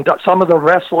some of the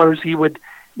wrestlers he would,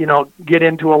 get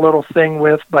into a little thing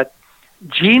with. But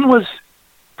Gene was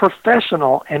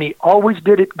professional, and he always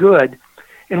did it good.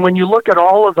 And when you look at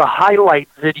all of the highlight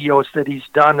videos that he's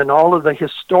done and all of the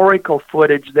historical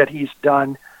footage that he's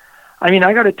done, I mean,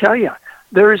 I got to tell you,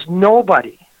 there is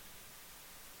nobody.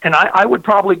 And I would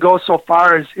probably go so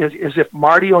far as if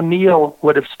Marty O'Neill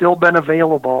would have still been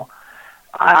available,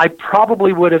 I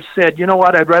probably would have said, you know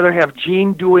what, I'd rather have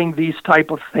Gene doing these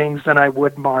type of things than I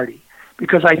would Marty.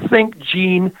 Because I think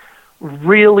Gene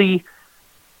really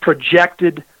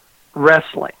projected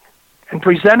wrestling and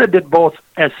presented it both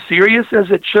as serious as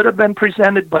it should have been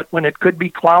presented, but when it could be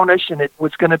clownish and it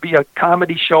was going to be a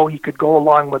comedy show, he could go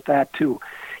along with that too.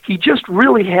 He just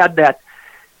really had that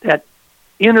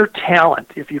inner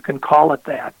talent, if you can call it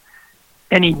that,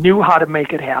 and he knew how to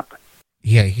make it happen.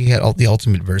 Yeah, he had all the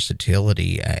ultimate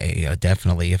versatility,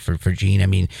 definitely for Gene. I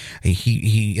mean,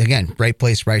 he again, right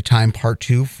place, right time, part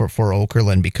two for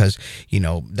Okerlund, because, you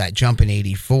know, that jump in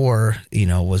 '84, you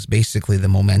know, was basically the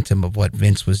momentum of what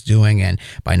Vince was doing. And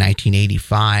by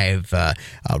 1985,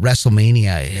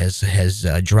 WrestleMania has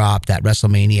dropped, that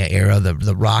WrestleMania era,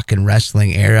 the rock and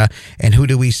wrestling era. And who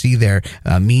do we see there?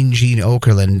 Mean Gene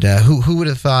Okerlund. Who would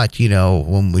have thought, you know,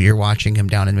 when you're watching him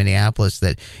down in Minneapolis,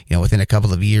 that, you know, within a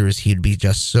couple of years, he'd be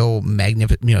just so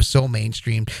magnificent, you know, so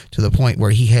mainstream to the point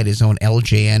where he had his own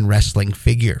LJN wrestling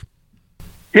figure.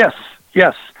 Yes.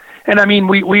 And I mean,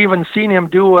 we even seen him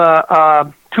do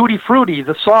Tutti Frutti,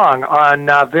 the song, on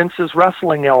Vince's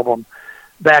wrestling album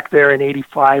back there in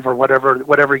 '85 or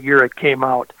whatever year it came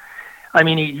out. I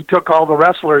mean, he took all the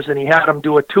wrestlers and he had them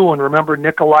do a tune. Remember,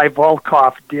 Nikolai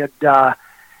Volkov did,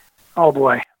 oh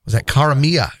boy. Was that Cara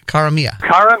Mia,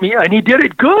 and he did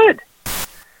it good.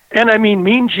 And I mean,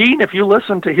 Mean Gene, if you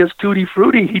listen to his Tutti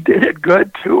Frutti, he did it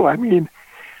good too. I mean,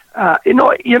 you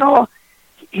know,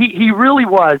 he really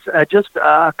was just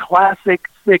a classic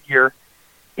figure.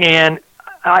 And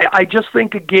I just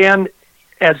think, again,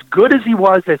 as good as he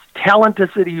was, as talented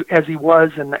as he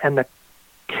was, and the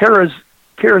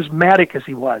charismatic as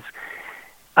he was,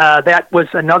 that was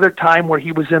another time where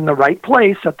he was in the right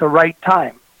place at the right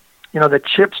time. You know, the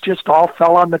chips just all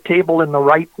fell on the table in the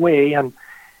right way, and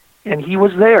he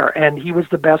was there, and he was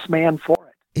the best man for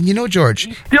it. And you know, George,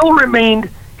 he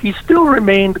still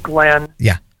remained, Glenn,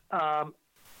 yeah,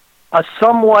 a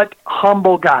somewhat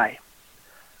humble guy.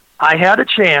 I had a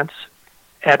chance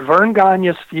at Vern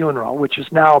Gagne's funeral, which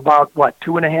is now about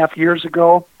 2.5 years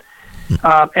ago.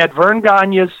 At Vern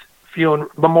Gagne's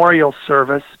memorial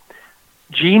service,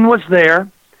 Gene was there,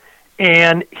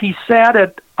 and he sat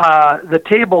at the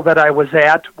table that I was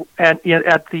at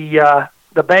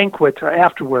the banquet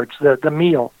afterwards, the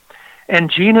meal. And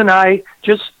Gene and I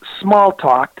just small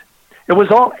talked.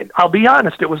 I'll be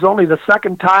honest, it was only the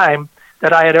second time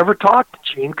that I had ever talked to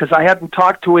Gene, because I hadn't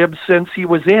talked to him since he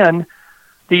was in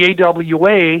the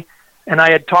AWA, and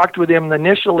I had talked with him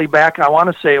initially back, I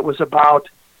want to say it was about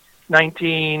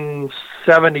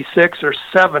 1976 or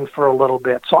 7 for a little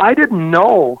bit. So I didn't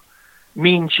know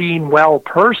Mean Gene well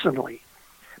personally,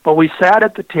 but we sat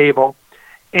at the table,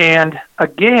 and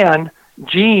again,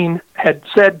 Gene had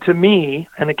said to me,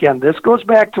 and again, this goes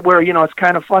back to where, you know, it's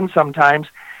kind of fun sometimes.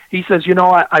 He says, you know,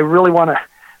 I really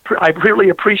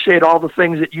appreciate all the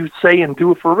things that you say and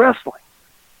do for wrestling.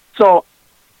 So,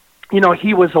 you know,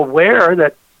 he was aware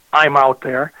that I'm out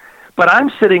there, but I'm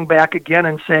sitting back again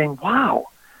and saying, wow,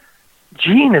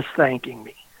 Gene is thanking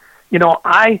me. You know,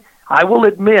 I will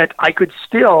admit I could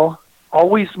still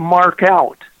always mark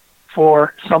out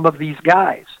for some of these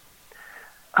guys.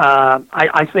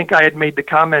 I think I had made the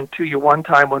comment to you one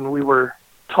time when we were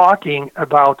talking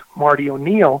about Marty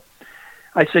O'Neill.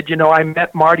 I said, you know, I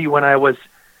met Marty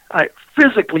I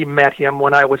physically met him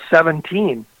when I was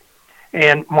 17.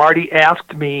 And Marty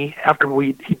asked me,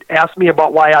 he asked me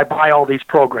about why I buy all these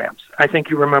programs. I think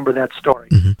you remember that story.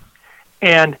 Mm-hmm.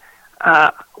 And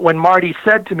when Marty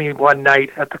said to me one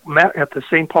night at the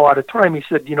St. Paul Auditorium, he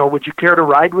said, you know, would you care to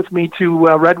ride with me to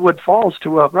Redwood Falls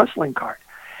to a wrestling card?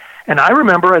 And I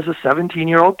remember as a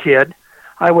 17-year-old kid,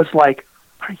 I was like,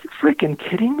 are you freaking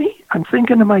kidding me? I'm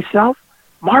thinking to myself,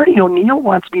 Marty O'Neill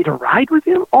wants me to ride with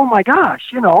him? Oh my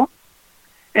gosh, you know.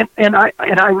 And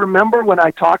I remember when I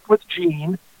talked with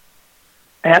Gene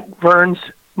at Vern's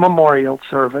memorial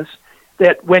service,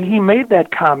 that when he made that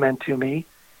comment to me,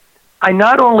 I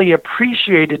not only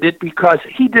appreciated it because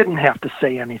he didn't have to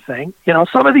say anything. You know,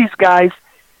 some of these guys,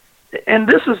 and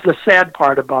this is the sad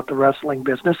part about the wrestling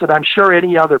business, and I'm sure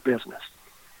any other business,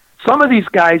 some of these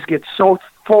guys get so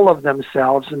full of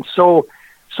themselves and so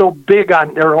big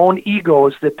on their own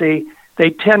egos that they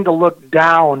tend to look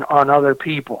down on other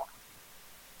people.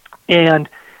 And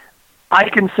I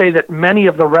can say that many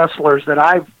of the wrestlers that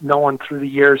I've known through the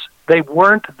years, they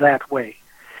weren't that way.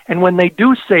 And when they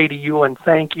do say to you and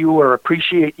thank you or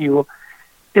appreciate you,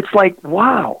 it's like,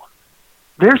 wow,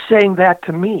 they're saying that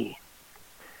to me.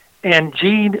 And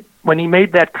Gene, when he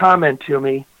made that comment to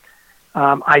me,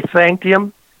 I thanked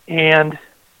him, and,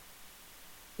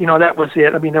 that was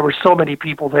it. I mean, there were so many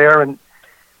people there,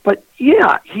 but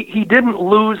yeah, he didn't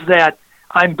lose that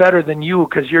I'm better than you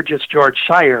because you're just George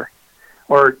Schire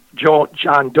or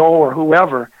John Doe or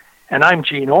whoever, and I'm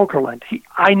Gene Okerlund.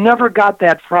 I never got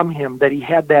that from him, that he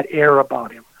had that air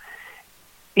about him.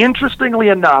 Interestingly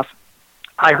enough,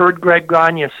 I heard Greg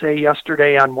Gagne say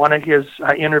yesterday on one of his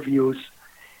interviews,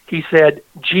 he said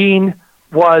Gene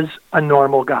was a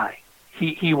normal guy.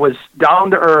 He was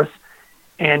down to earth,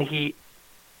 and he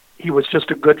was just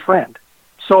a good friend.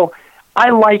 So I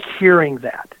like hearing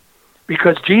that,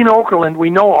 because Gene Okerlund, we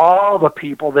know all the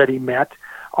people that he met,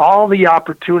 all the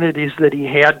opportunities that he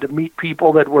had to meet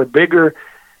people that were bigger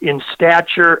in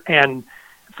stature and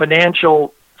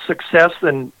financial success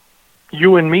than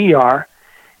you and me are,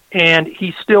 and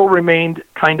he still remained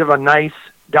kind of a nice,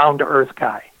 down-to-earth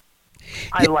guy.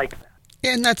 I like that.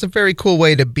 And that's a very cool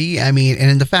way to be. I mean,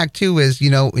 and the fact too is,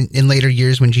 in later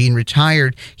years when Gene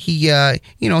retired, he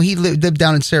lived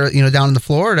down in down in the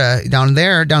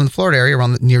Florida area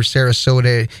around near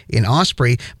Sarasota in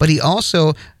Osprey. But he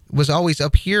also was always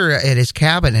up here at his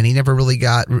cabin, and he never really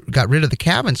got rid of the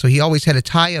cabin. So he always had a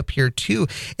tie up here too.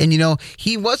 And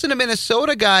he wasn't a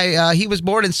Minnesota guy. He was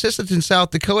born in Sisseton,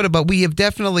 South Dakota, but we have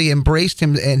definitely embraced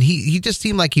him. And he just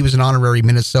seemed like he was an honorary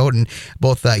Minnesotan,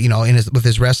 both with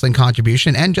his wrestling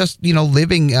contribution and just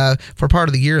living for part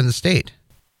of the year in the state.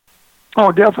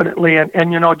 Oh, definitely.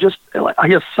 And just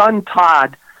his son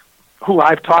Todd, who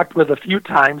I've talked with a few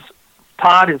times.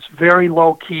 Todd is very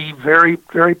low key, very,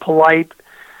 very polite.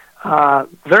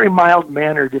 Very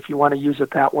mild-mannered, if you want to use it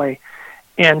that way.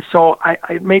 And so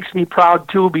it makes me proud,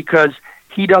 too, because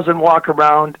he doesn't walk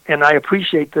around, and I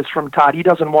appreciate this from Todd, he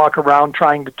doesn't walk around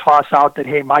trying to toss out that,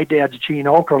 hey, my dad's Gene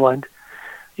Okerlund.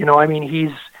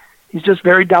 He's just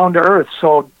very down-to-earth.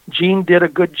 So Gene did a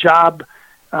good job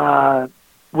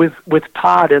with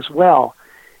Todd as well.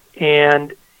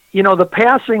 And, the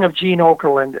passing of Gene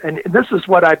Okerlund, and this is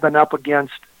what I've been up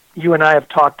against. You and I have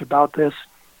talked about this.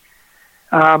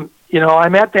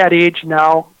 I'm at that age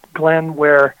now, Glenn,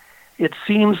 where it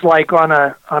seems like on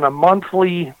a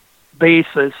monthly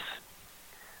basis,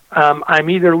 I'm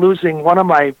either losing one of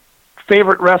my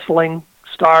favorite wrestling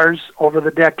stars over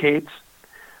the decades,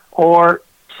 or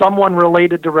someone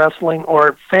related to wrestling,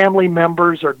 or family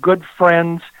members or good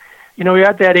friends. You're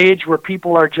at that age where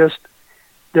people are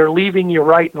they're leaving you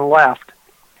right and left.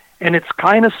 And it's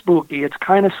kind of spooky. It's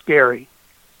kind of scary,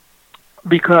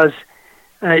 because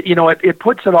it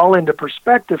puts it all into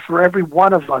perspective for every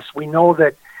one of us. We know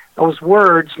that those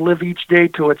words, live each day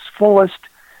to its fullest,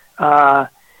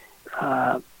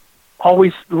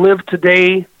 always live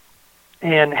today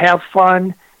and have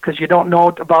fun, because you don't know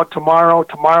about tomorrow.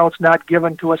 Tomorrow's not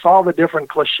given to us, all the different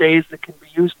cliches that can be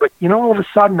used. But, all of a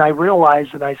sudden I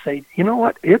realize and I say, you know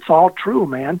what? It's all true,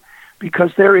 man,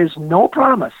 because there is no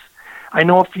promise. I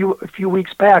know a few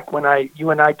weeks back when you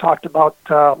and I talked about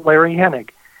Larry Hennig.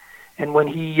 And when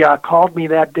he called me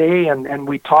that day and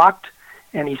we talked,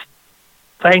 and he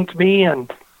thanked me,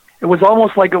 and it was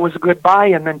almost like it was a goodbye.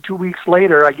 And then 2 weeks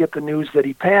later, I get the news that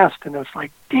he passed, and it's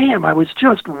like, damn, I was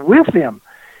just with him,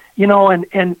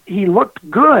 and he looked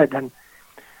good. And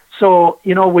so,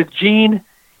 with Gene,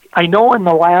 I know in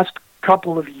the last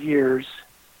couple of years,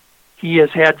 he has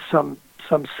had some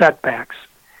setbacks.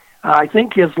 I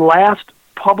think his last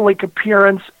public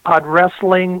appearance on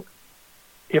wrestling,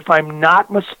 if I'm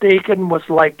not mistaken, was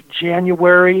like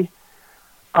January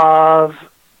of,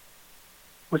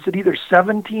 was it either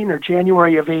 17 or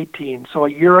January of 18? So a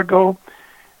year ago,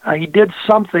 he did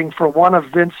something for one of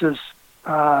Vince's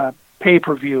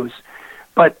pay-per-views.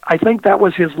 But I think that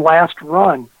was his last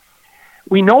run.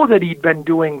 We know that he'd been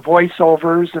doing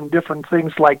voiceovers and different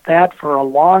things like that for a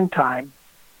long time.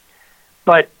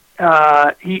 But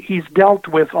he's dealt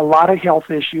with a lot of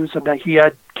health issues, and that he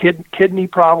had kidney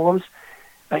problems.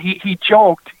 He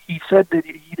joked. He said that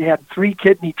he'd had 3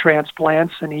 kidney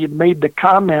transplants, and he had made the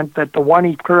comment that the one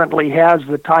he currently has,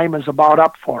 the time is about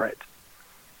up for it.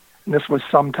 And this was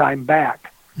some time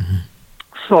back. Mm-hmm.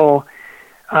 So,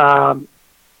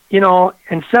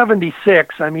 in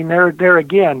 76, I mean, there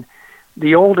again,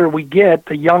 the older we get,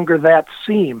 the younger that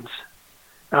seems.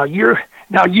 Now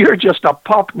you're just a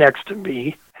pup next to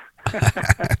me.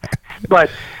 But,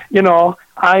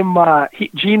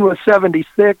 Gene was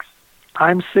 76.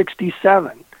 I'm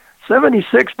 67.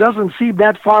 76 doesn't seem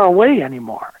that far away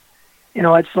anymore.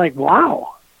 It's like,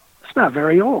 wow, it's not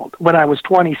very old. When I was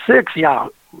 26, yeah,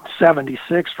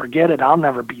 76, forget it. I'll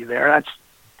never be there. That's,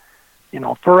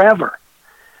 forever.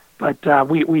 But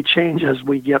we change as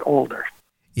we get older.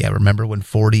 Yeah, remember when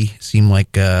 40 seemed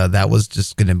like that was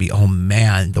just going to be, oh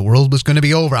man, the world was going to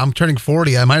be over. I'm turning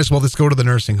 40. I might as well just go to the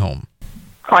nursing home.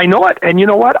 I know it. And you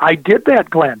know what? I did that,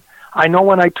 Glenn. I know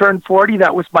when I turned 40,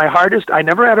 that was my hardest. I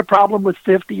never had a problem with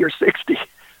 50 or 60,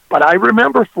 but I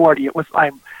remember 40.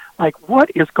 I'm like, what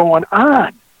is going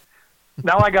on?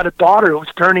 Now I got a daughter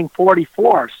who's turning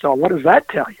 44, so what does that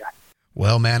tell you?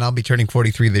 Well, man, I'll be turning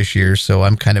 43 this year, so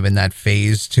I'm kind of in that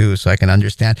phase, too, so I can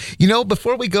understand.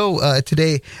 Before we go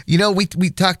today, we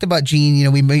talked about Gene.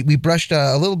 We brushed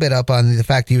a little bit up on the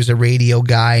fact he was a radio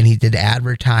guy, and he did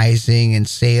advertising and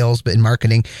sales and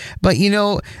marketing. But,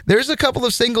 there's a couple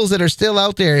of singles that are still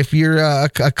out there. If you're a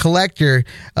collector,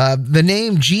 the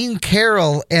name Gene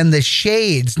Carroll and the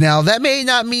Shades. Now, that may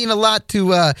not mean a lot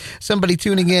to somebody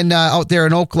tuning in out there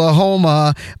in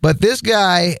Oklahoma, but this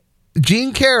guy,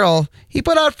 Gene Carroll, he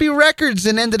put out a few records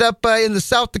and ended up in the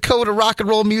South Dakota Rock and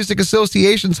Roll Music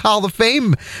Association's Hall of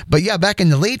Fame. But yeah, back in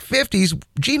the late 50s,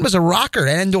 Gene was a rocker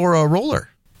and or a roller.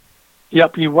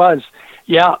 Yep, he was.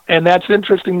 Yeah, and that's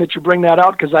interesting that you bring that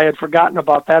out because I had forgotten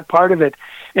about that part of it.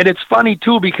 And it's funny,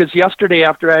 too, because yesterday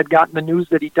after I had gotten the news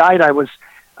that he died, I was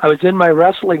in my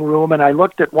wrestling room and I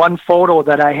looked at one photo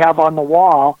that I have on the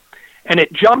wall. And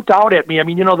it jumped out at me. I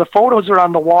mean, the photos are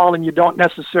on the wall and you don't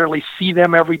necessarily see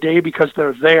them every day because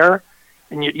they're there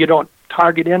and you don't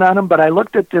target in on them. But I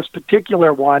looked at this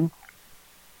particular one,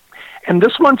 and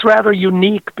this one's rather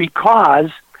unique because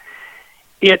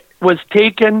it was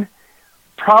taken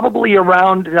probably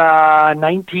around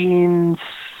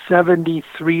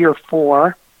 1973 or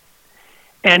 4.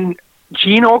 And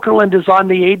Gene Okerlund is on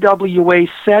the AWA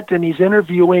set and he's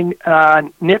interviewing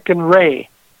Nick and Ray.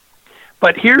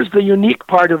 But here's the unique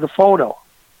part of the photo.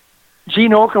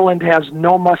 Gene Okerlund has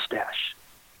no mustache.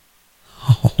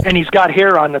 And he's got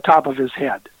hair on the top of his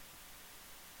head.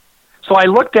 So I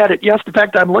looked at it, yes, in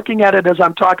fact, I'm looking at it as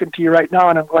I'm talking to you right now,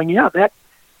 and I'm going, yeah, that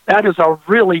is a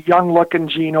really young-looking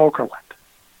Gene Okerlund.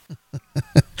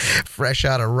 Fresh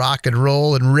out of rock and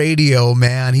roll and radio,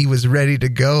 man. He was ready to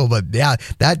go. But yeah,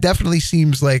 that definitely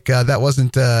seems like that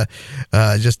wasn't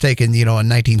just taken, in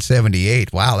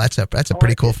 1978. Wow, that's a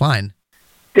pretty cool find.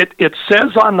 It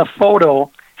says on the photo,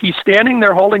 he's standing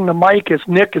there holding the mic as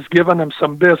Nick is giving him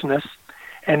some business,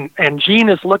 and Gene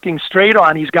is looking straight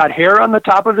on. He's got hair on the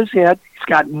top of his head. He's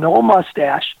got no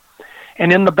mustache.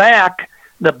 And in the back,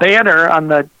 the banner on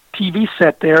the TV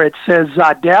set there, it says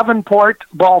Davenport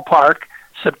Ballpark,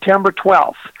 September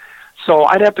 12th. So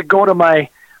I'd have to go to my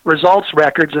results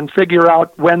records and figure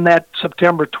out when that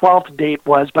September 12th date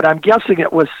was, but I'm guessing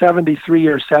it was 73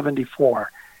 or 74.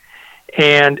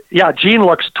 And yeah, Gene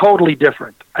looks totally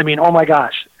different. I mean, oh my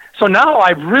gosh. So now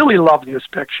I really love this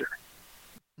picture.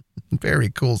 Very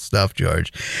cool stuff,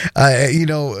 George.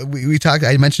 We talked,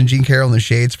 I mentioned Gene Carroll and the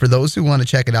Shades. For those who want to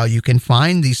check it out, you can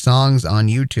find these songs on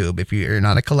YouTube if you're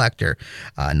not a collector.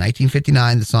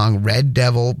 1959, the song Red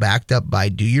Devil, backed up by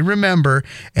Do You Remember?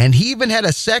 And he even had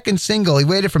a second single. He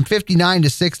waited from 59 to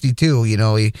 62. He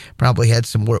probably had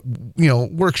some work,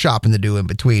 workshopping to do in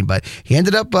between. But they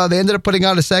ended up putting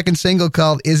out a second single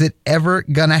called Is It Ever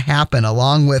Gonna Happen?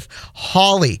 Along with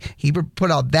Holly. He put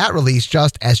out that release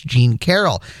just as Gene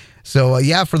Carroll. So,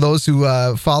 for those who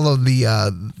follow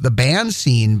the band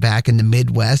scene back in the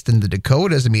Midwest and the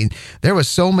Dakotas, I mean, there was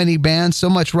so many bands,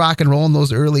 so much rock and roll in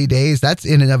those early days. That's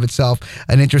in and of itself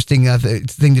an interesting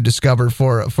thing to discover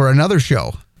for another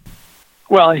show.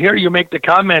 Well, here you make the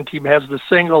comment, he has the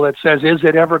single that says, Is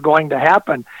It Ever Going to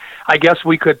Happen? I guess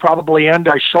we could probably end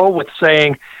our show with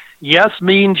saying, yes,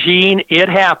 Mean Gene, it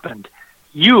happened.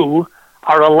 You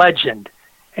are a legend,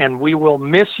 and we will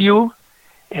miss you.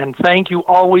 And thank you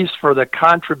always for the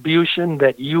contribution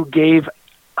that you gave,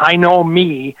 I know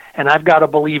me, and I've got to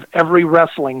believe every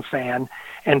wrestling fan.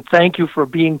 And thank you for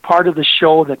being part of the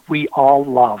show that we all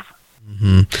love.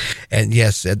 Mm-hmm. And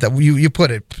yes, you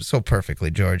put it so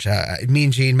perfectly, George.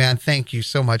 Mean Gene, man, thank you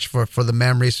so much for the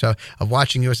memories of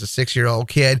watching you as a 6-year-old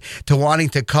kid, to wanting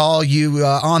to call you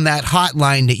on that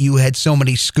hotline that you had so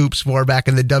many scoops for back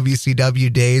in the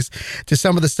WCW days, to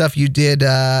some of the stuff you did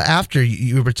after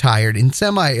you retired, in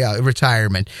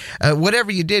semi-retirement.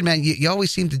 Whatever you did, man, you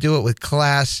always seem to do it with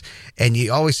class, and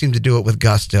you always seem to do it with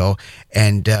gusto.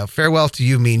 And farewell to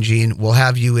you, Mean Gene. We'll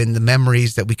have you in the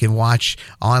memories that we can watch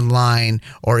online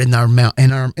or in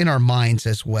our minds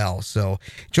as well. So,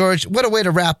 George, what a way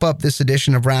to wrap up this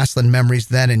edition of Rasslin Memories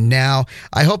Then and Now.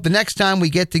 I hope the next time we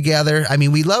get together, I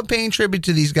mean, we love paying tribute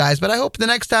to these guys, but I hope the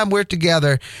next time we're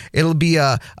together, it'll be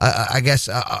a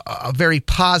very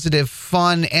positive,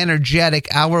 fun, energetic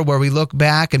hour where we look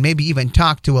back and maybe even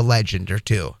talk to a legend or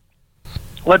two.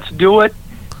 Let's do it.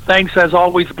 Thanks as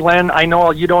always, Glenn. I know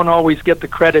you don't always get the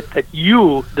credit that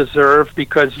you deserve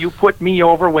because you put me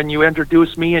over when you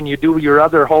introduce me and you do your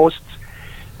other hosts.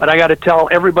 But I got to tell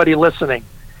everybody listening,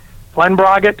 Glenn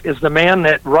Braget is the man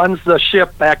that runs the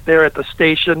ship back there at the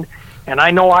station. And I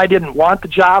know I didn't want the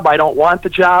job. I don't want the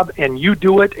job. And you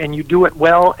do it, and you do it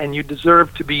well, and you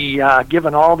deserve to be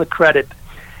given all the credit.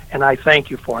 And I thank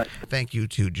you for it. Thank you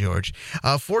too, George.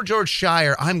 For George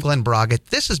Schire, I'm Glen Braget.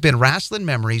 This has been Rasslin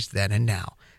Memories Then and Now.